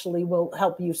that actually will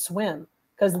help you swim,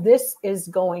 because this is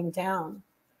going down.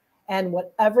 And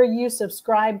whatever you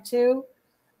subscribe to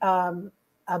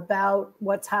about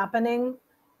what's happening,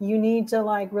 you need to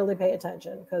really pay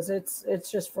attention, because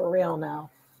it's just for real now.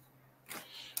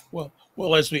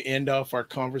 Well, as we end off our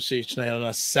conversation on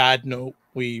a sad note,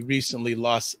 we recently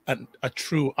lost a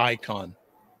true icon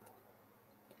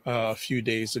a few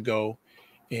days ago,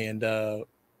 and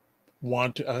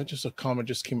just a comment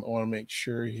just came. I want to make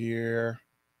sure here.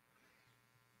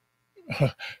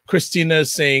 Christina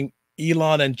is saying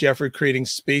Elon and Jeff are creating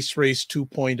Space Race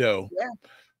 2.0.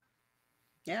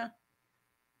 Yeah.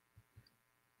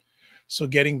 So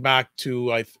getting back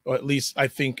to, or at least I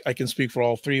think I can speak for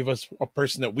all three of us, a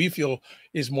person that we feel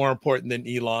is more important than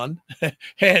Elon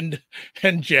and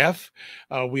Jeff.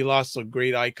 We lost a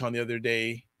great icon the other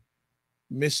day,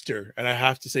 and I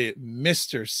have to say it,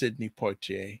 Mr. Sidney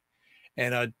Poitier.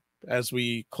 And as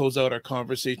we close out our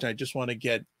conversation, I just want to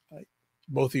get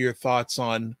both of your thoughts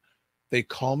on, they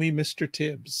call me Mr.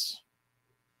 Tibbs.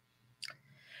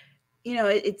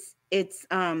 It's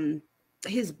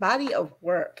his body of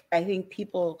work. I think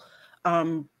people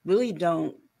really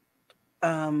don't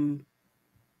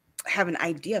have an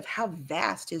idea of how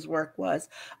vast his work was.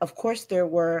 Of course, there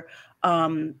were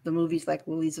the movies like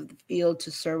Lilies of the Field,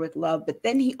 To Sir with Love, but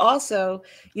then he also,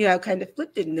 kind of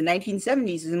flipped it in the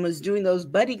 1970s and was doing those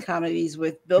buddy comedies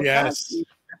with Bill Cosby,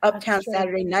 Uptown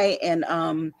Saturday Night,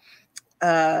 and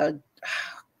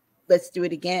Let's Do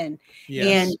It Again. Yes.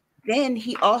 And then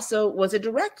he also was a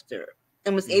director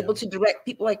and was able to direct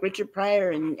people like Richard Pryor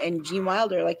and Gene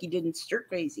Wilder, like he did in Stir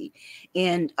Crazy.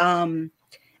 And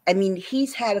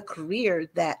he's had a career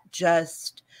that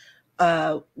just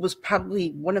was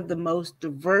probably one of the most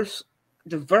diverse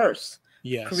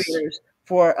careers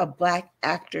for a Black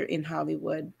actor in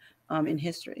Hollywood in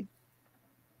history.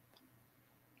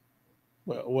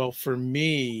 Well, for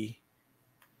me,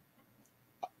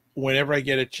 whenever I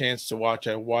get a chance to watch,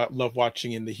 I love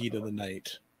watching In the Heat of the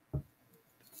Night.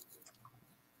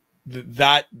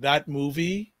 That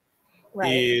movie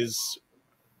is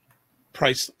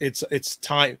price. It's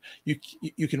time.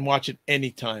 You can watch it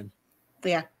anytime.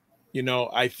 Yeah.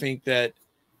 I think that,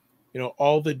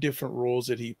 all the different roles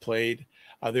that he played.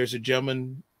 There's a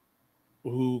gentleman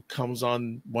who comes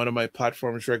on one of my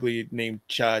platforms regularly named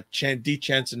D.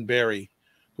 Chansonberry,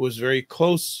 who was very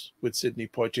close with Sidney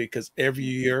Poitier, because every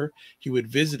year he would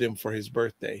visit him for his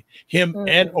birthday. Him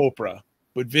and Oprah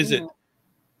would visit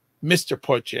Mr.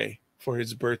 Poitier for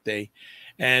his birthday.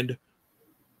 And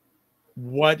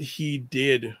what he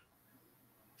did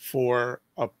for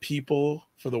a people,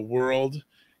 for the world,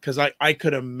 because I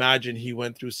could imagine he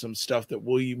went through some stuff that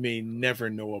we may never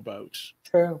know about.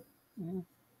 True.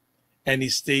 And he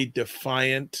stayed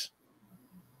defiant,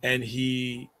 and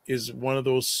he is one of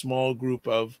those small group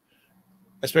of,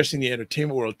 especially in the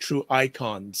entertainment world, true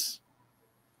icons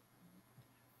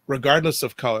regardless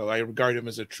of color. I regard him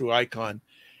as a true icon.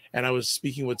 And I was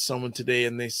speaking with someone today,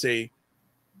 and they say,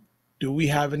 do we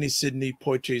have any Sidney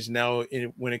Poitiers now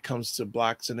when it comes to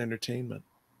blacks in entertainment?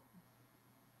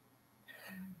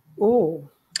 Ooh.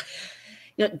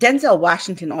 You know, Denzel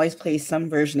Washington always plays some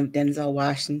version of Denzel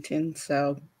Washington,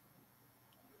 so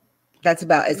that's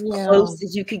about as close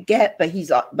as you could get.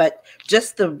 But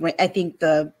just I think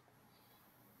that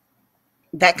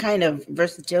kind of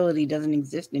versatility doesn't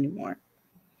exist anymore.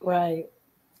 Right,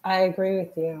 I agree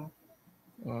with you.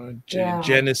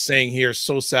 Jen is saying here,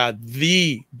 so sad,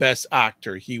 the best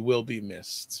actor, he will be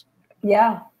missed.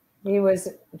 Yeah, he was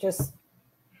just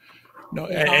no.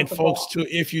 And folks too,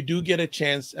 if you do get a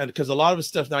chance, and because a lot of the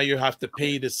stuff now you have to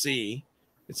pay to see,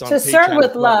 it's on To Serve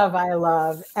with Love. I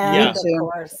love, and of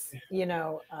course, you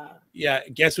know,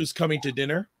 guess who's coming to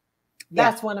dinner?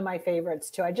 That's one of my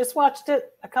favorites too. I just watched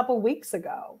it a couple weeks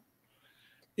ago.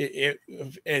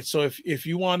 So if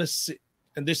you want to see,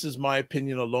 and this is my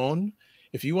opinion alone,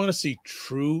 if you want to see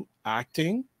true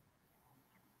acting,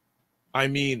 I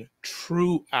mean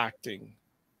true acting,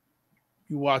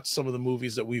 you watch some of the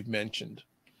movies that we've mentioned.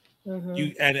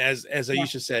 And as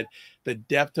Aisha said, the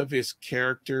depth of his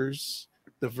characters,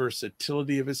 the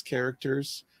versatility of his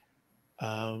characters.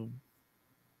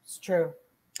 It's true.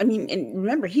 I mean, and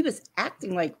remember, he was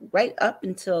acting like right up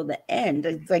until the end.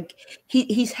 It's like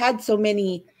he's had so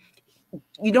many,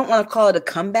 you don't want to call it a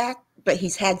comeback, but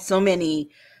he's had so many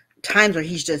times where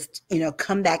he's just, you know,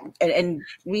 come back and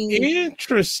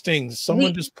interesting.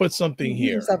 Someone just put something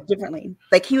here. Himself differently.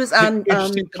 Like he was on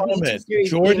comment.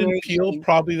 Jordan Peele,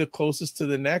 probably the closest to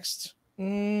the next.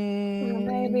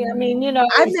 Maybe. I mean, you know,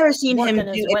 I've never seen him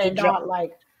do any drama.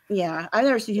 I've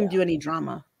never seen him do any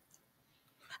drama.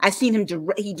 I've seen him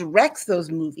he directs those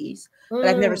movies, but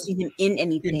I've never seen him in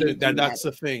anything. That's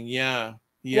the thing. Yeah.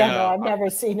 No, I've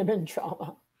never seen him in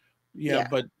drama.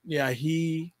 But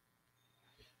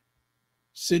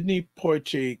Sidney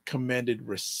Poitier commanded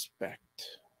respect.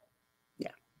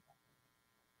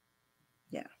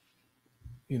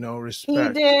 You know,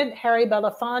 respect. He did. Harry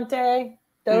Belafonte.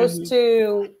 Those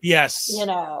two. Yes. You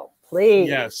know, please.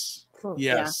 Yes.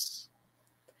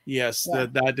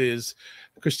 That is.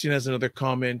 Christine has another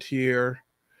comment here.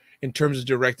 In terms of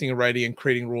directing and writing and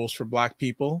creating roles for Black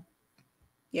people.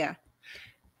 Yeah.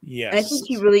 Yes. And I think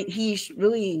he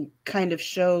really kind of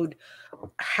showed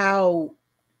how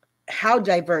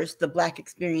diverse the Black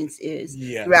experience is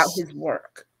throughout his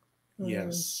work.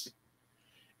 Yes.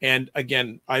 And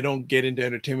again, I don't get into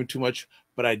entertainment too much,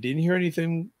 but I didn't hear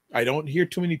anything. I don't hear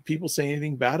too many people saying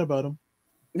anything bad about him.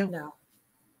 No.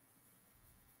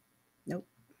 Nope.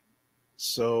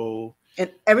 So.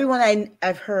 And everyone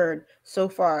I've heard so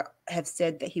far have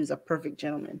said that he was a perfect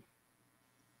gentleman.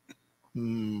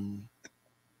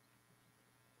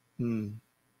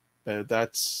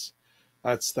 That's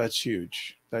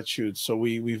huge. That's huge. So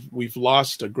we've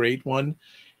lost a great one.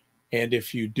 And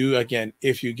if you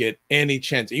get any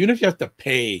chance, even if you have to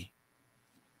pay,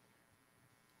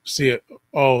 see it.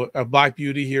 Oh, a Black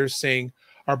Beauty here saying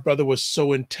our brother was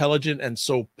so intelligent and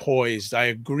so poised. I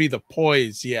agree. The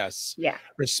poise, yes. Yeah.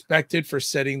 Respected for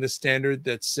setting the standard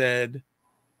that said,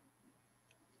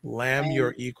 Lamb,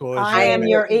 your equal. I am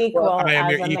your equal. I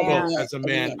am your equal as a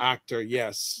man actor.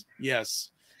 Yes.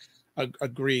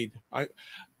 Agreed.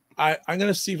 I'm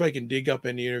gonna see if I can dig up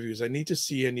any interviews. I need to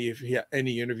see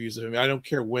any interviews of him. I don't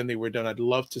care when they were done. I'd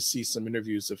love to see some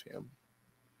interviews of him.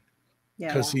 Yeah.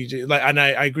 Because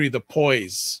I agree. The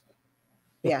poise.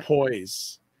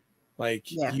 Poise.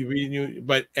 He really knew,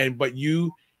 but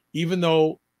you, even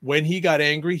though when he got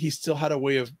angry, he still had a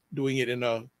way of doing it in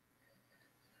a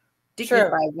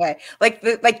dignified way. Like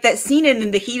that scene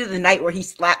in The Heat of the Night where he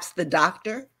slaps the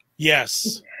doctor.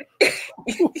 Yes.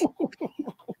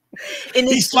 And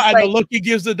the look he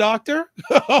gives the doctor.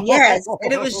 Yes.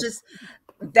 And it was just,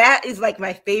 that is like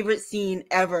my favorite scene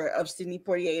ever of Sidney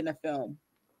Poitier in a film.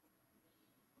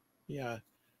 Yeah.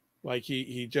 Like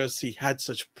he had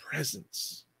such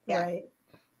presence. Yeah. Right.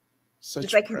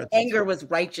 It's like his anger was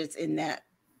righteous in that.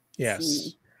 Yes.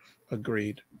 Scene.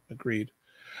 Agreed.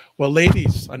 Well,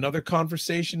 ladies, another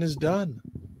conversation is done.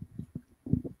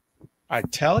 I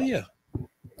tell you.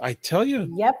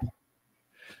 Yep.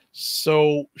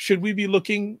 So should we be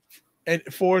looking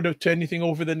forward to anything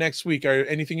over the next week, or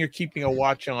anything you're keeping a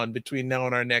watch on between now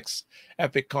and our next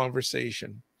epic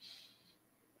conversation?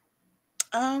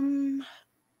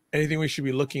 Anything we should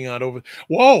be looking at over?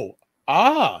 Whoa.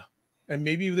 And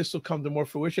maybe this will come to more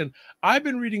fruition. I've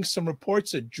been reading some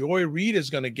reports that Joy Reid is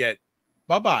going to get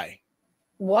bye-bye.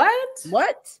 What?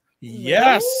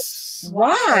 Yes.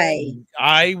 Why?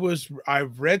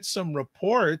 I've read some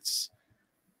reports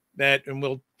that, and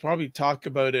we'll probably talk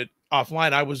about it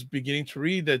offline. I was beginning to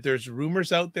read that there's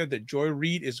rumors out there that Joy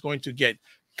Reid is going to get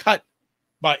cut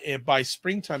by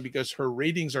springtime because her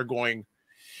ratings are going.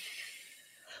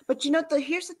 But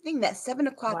here's the thing: that 7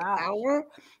 o'clock hour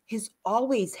has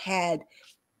always had.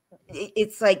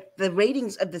 It's like the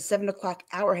ratings of the 7 o'clock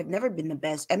hour have never been the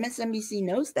best. MSNBC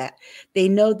knows that. They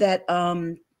know that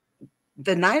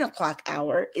the 9 o'clock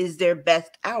hour is their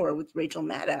best hour with Rachel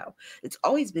Maddow. It's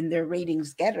always been their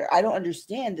ratings getter. I don't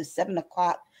understand the 7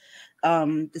 o'clock,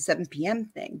 the 7 p.m.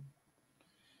 thing.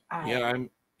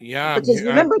 Because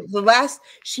remember,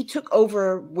 she took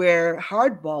over where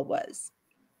Hardball was.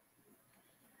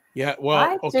 Yeah, well,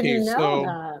 I didn't know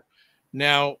that.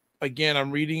 Now, again,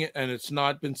 I'm reading it, and it's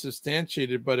not been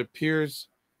substantiated, but it appears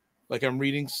like I'm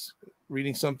reading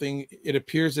something. It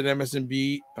appears that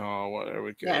MSNBC, whatever.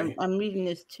 Okay. Yeah, I'm reading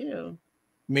this too.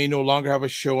 May no longer have a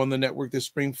show on the network this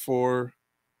spring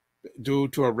due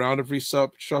to a round of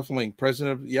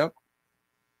reshuffling. Yep.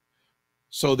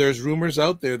 So there's rumors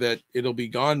out there that it'll be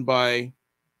gone by.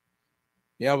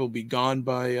 Yeah, it'll be gone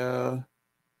by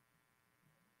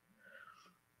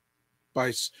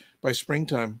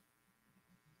springtime.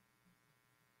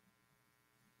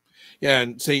 Yeah,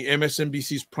 and say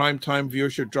MSNBC's primetime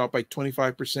viewership dropped by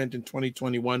 25% in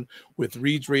 2021, with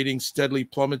Reid's ratings steadily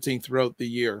plummeting throughout the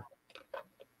year.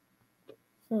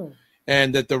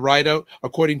 And that the Rideout,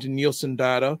 according to Nielsen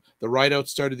data, the Rideout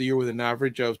started the year with an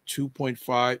average of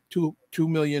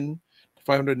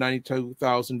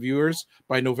 2,592,000 viewers.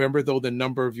 By November, though, the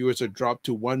number of viewers had dropped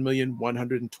to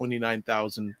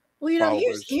 1,129,000. Well,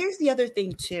 here's the other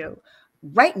thing too.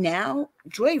 Right now,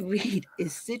 Joy Reid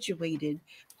is situated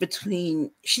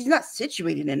she's not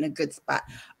situated in a good spot.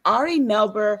 Ari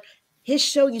Melber, his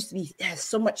show has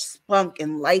so much spunk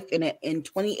and life in it in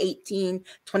 2018,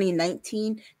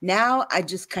 2019. Now I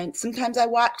just sometimes I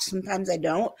watch, sometimes I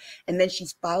don't. And then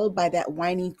she's followed by that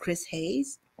whiny Chris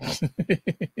Hayes.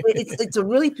 It's a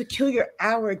really peculiar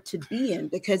hour to be in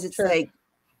because it's like.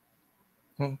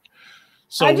 So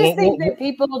I just think that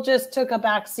people just took a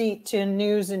backseat to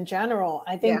news in general.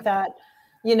 I think that,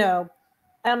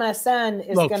 MSN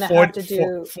is going to have to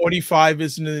do 45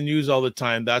 isn't in the news all the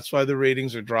time. That's why the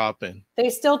ratings are dropping.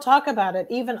 They still talk about it.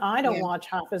 Even I don't watch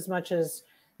half as much as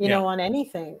on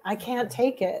anything. I can't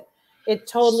take it. It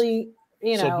totally,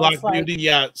 So Black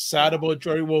Beauty, sad about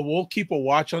Jory. Well, we'll keep a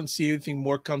watch on, see if anything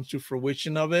more comes to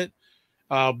fruition of it.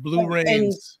 Blue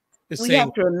Rains is saying,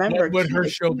 have to remember, what would her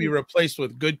show be replaced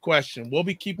with? Good question. We'll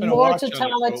be keeping a more watch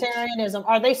totalitarianism.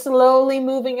 Are they slowly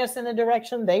moving us in the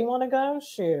direction they want to go?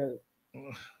 Shoot.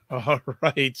 All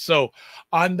right. So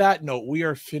on that note, we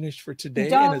are finished for today.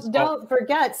 Don't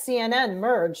forget CNN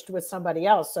merged with somebody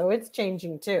else, so it's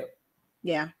changing too.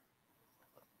 Yeah.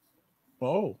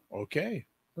 Oh, okay.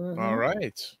 All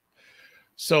right.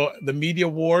 So the media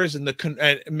wars and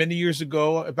many years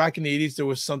ago, back in the 80s, there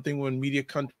was something when media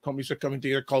companies were coming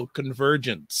together called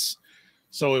convergence.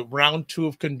 So round 2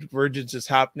 of convergence is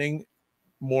happening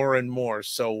more and more.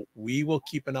 So we will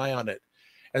keep an eye on it.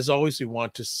 As always, we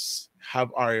want to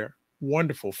have our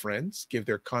wonderful friends give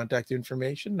their contact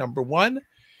information. Number 1,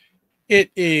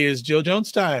 it is Jill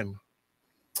Jones time.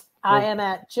 I am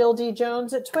at Jill D.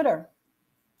 Jones at Twitter.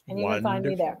 And you can find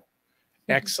me there.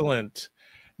 Excellent.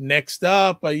 Next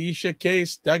up, Aisha K.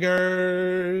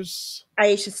 Staggers.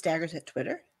 Aisha Staggers at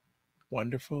Twitter.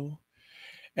 Wonderful.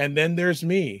 And then there's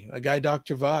me, a guy,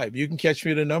 Dr. Vibe. You can catch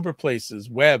me at a number of places.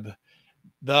 Web,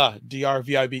 the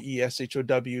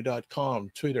drvibeshow.com,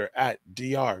 Twitter at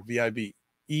drvibeshow,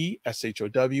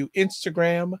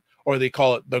 Instagram, or they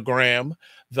call it the gram,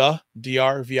 the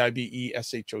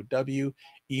drvibeshow,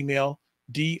 email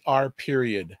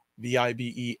dr.vibe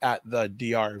at the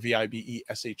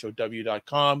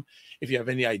drvibeshow.com. If you have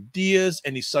any ideas,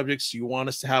 any subjects you want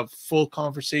us to have full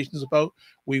conversations about,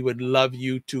 we would love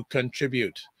you to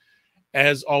contribute.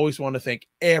 As always, want to thank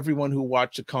everyone who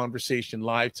watched the conversation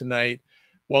live tonight.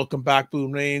 Welcome back,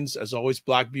 Boom Rains. As always,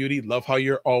 Black Beauty, love how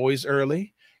you're always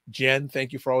early. Jen,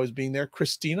 thank you for always being there.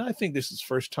 Christina, I think this is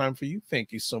first time for you.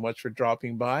 Thank you so much for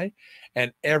dropping by.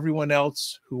 And everyone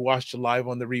else who watched live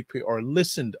on the replay or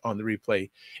listened on the replay,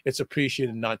 it's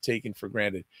appreciated, not taken for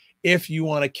granted. If you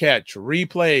want to catch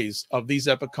replays of these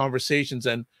epic conversations,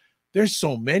 and there's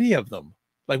so many of them,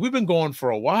 like we've been going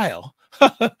for a while,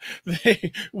 you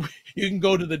can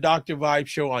go to the Dr. Vibe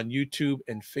Show on YouTube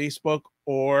and Facebook,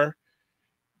 or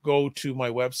go to my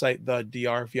website, the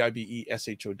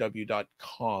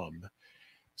drvibeshow.com.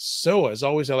 So, as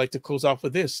always, I like to close off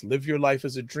with this. Live your life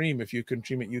as a dream. If you can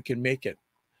dream it, you can make it.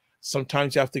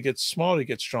 Sometimes you have to get smaller to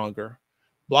get stronger,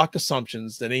 Block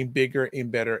assumptions that aim bigger, aim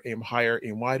better, aim higher,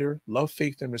 aim wider. Love,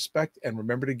 faith, and respect. And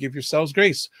remember to give yourselves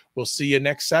grace. We'll see you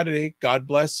next Saturday. God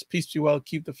bless. Peace be well.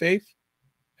 Keep the faith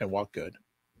and walk good.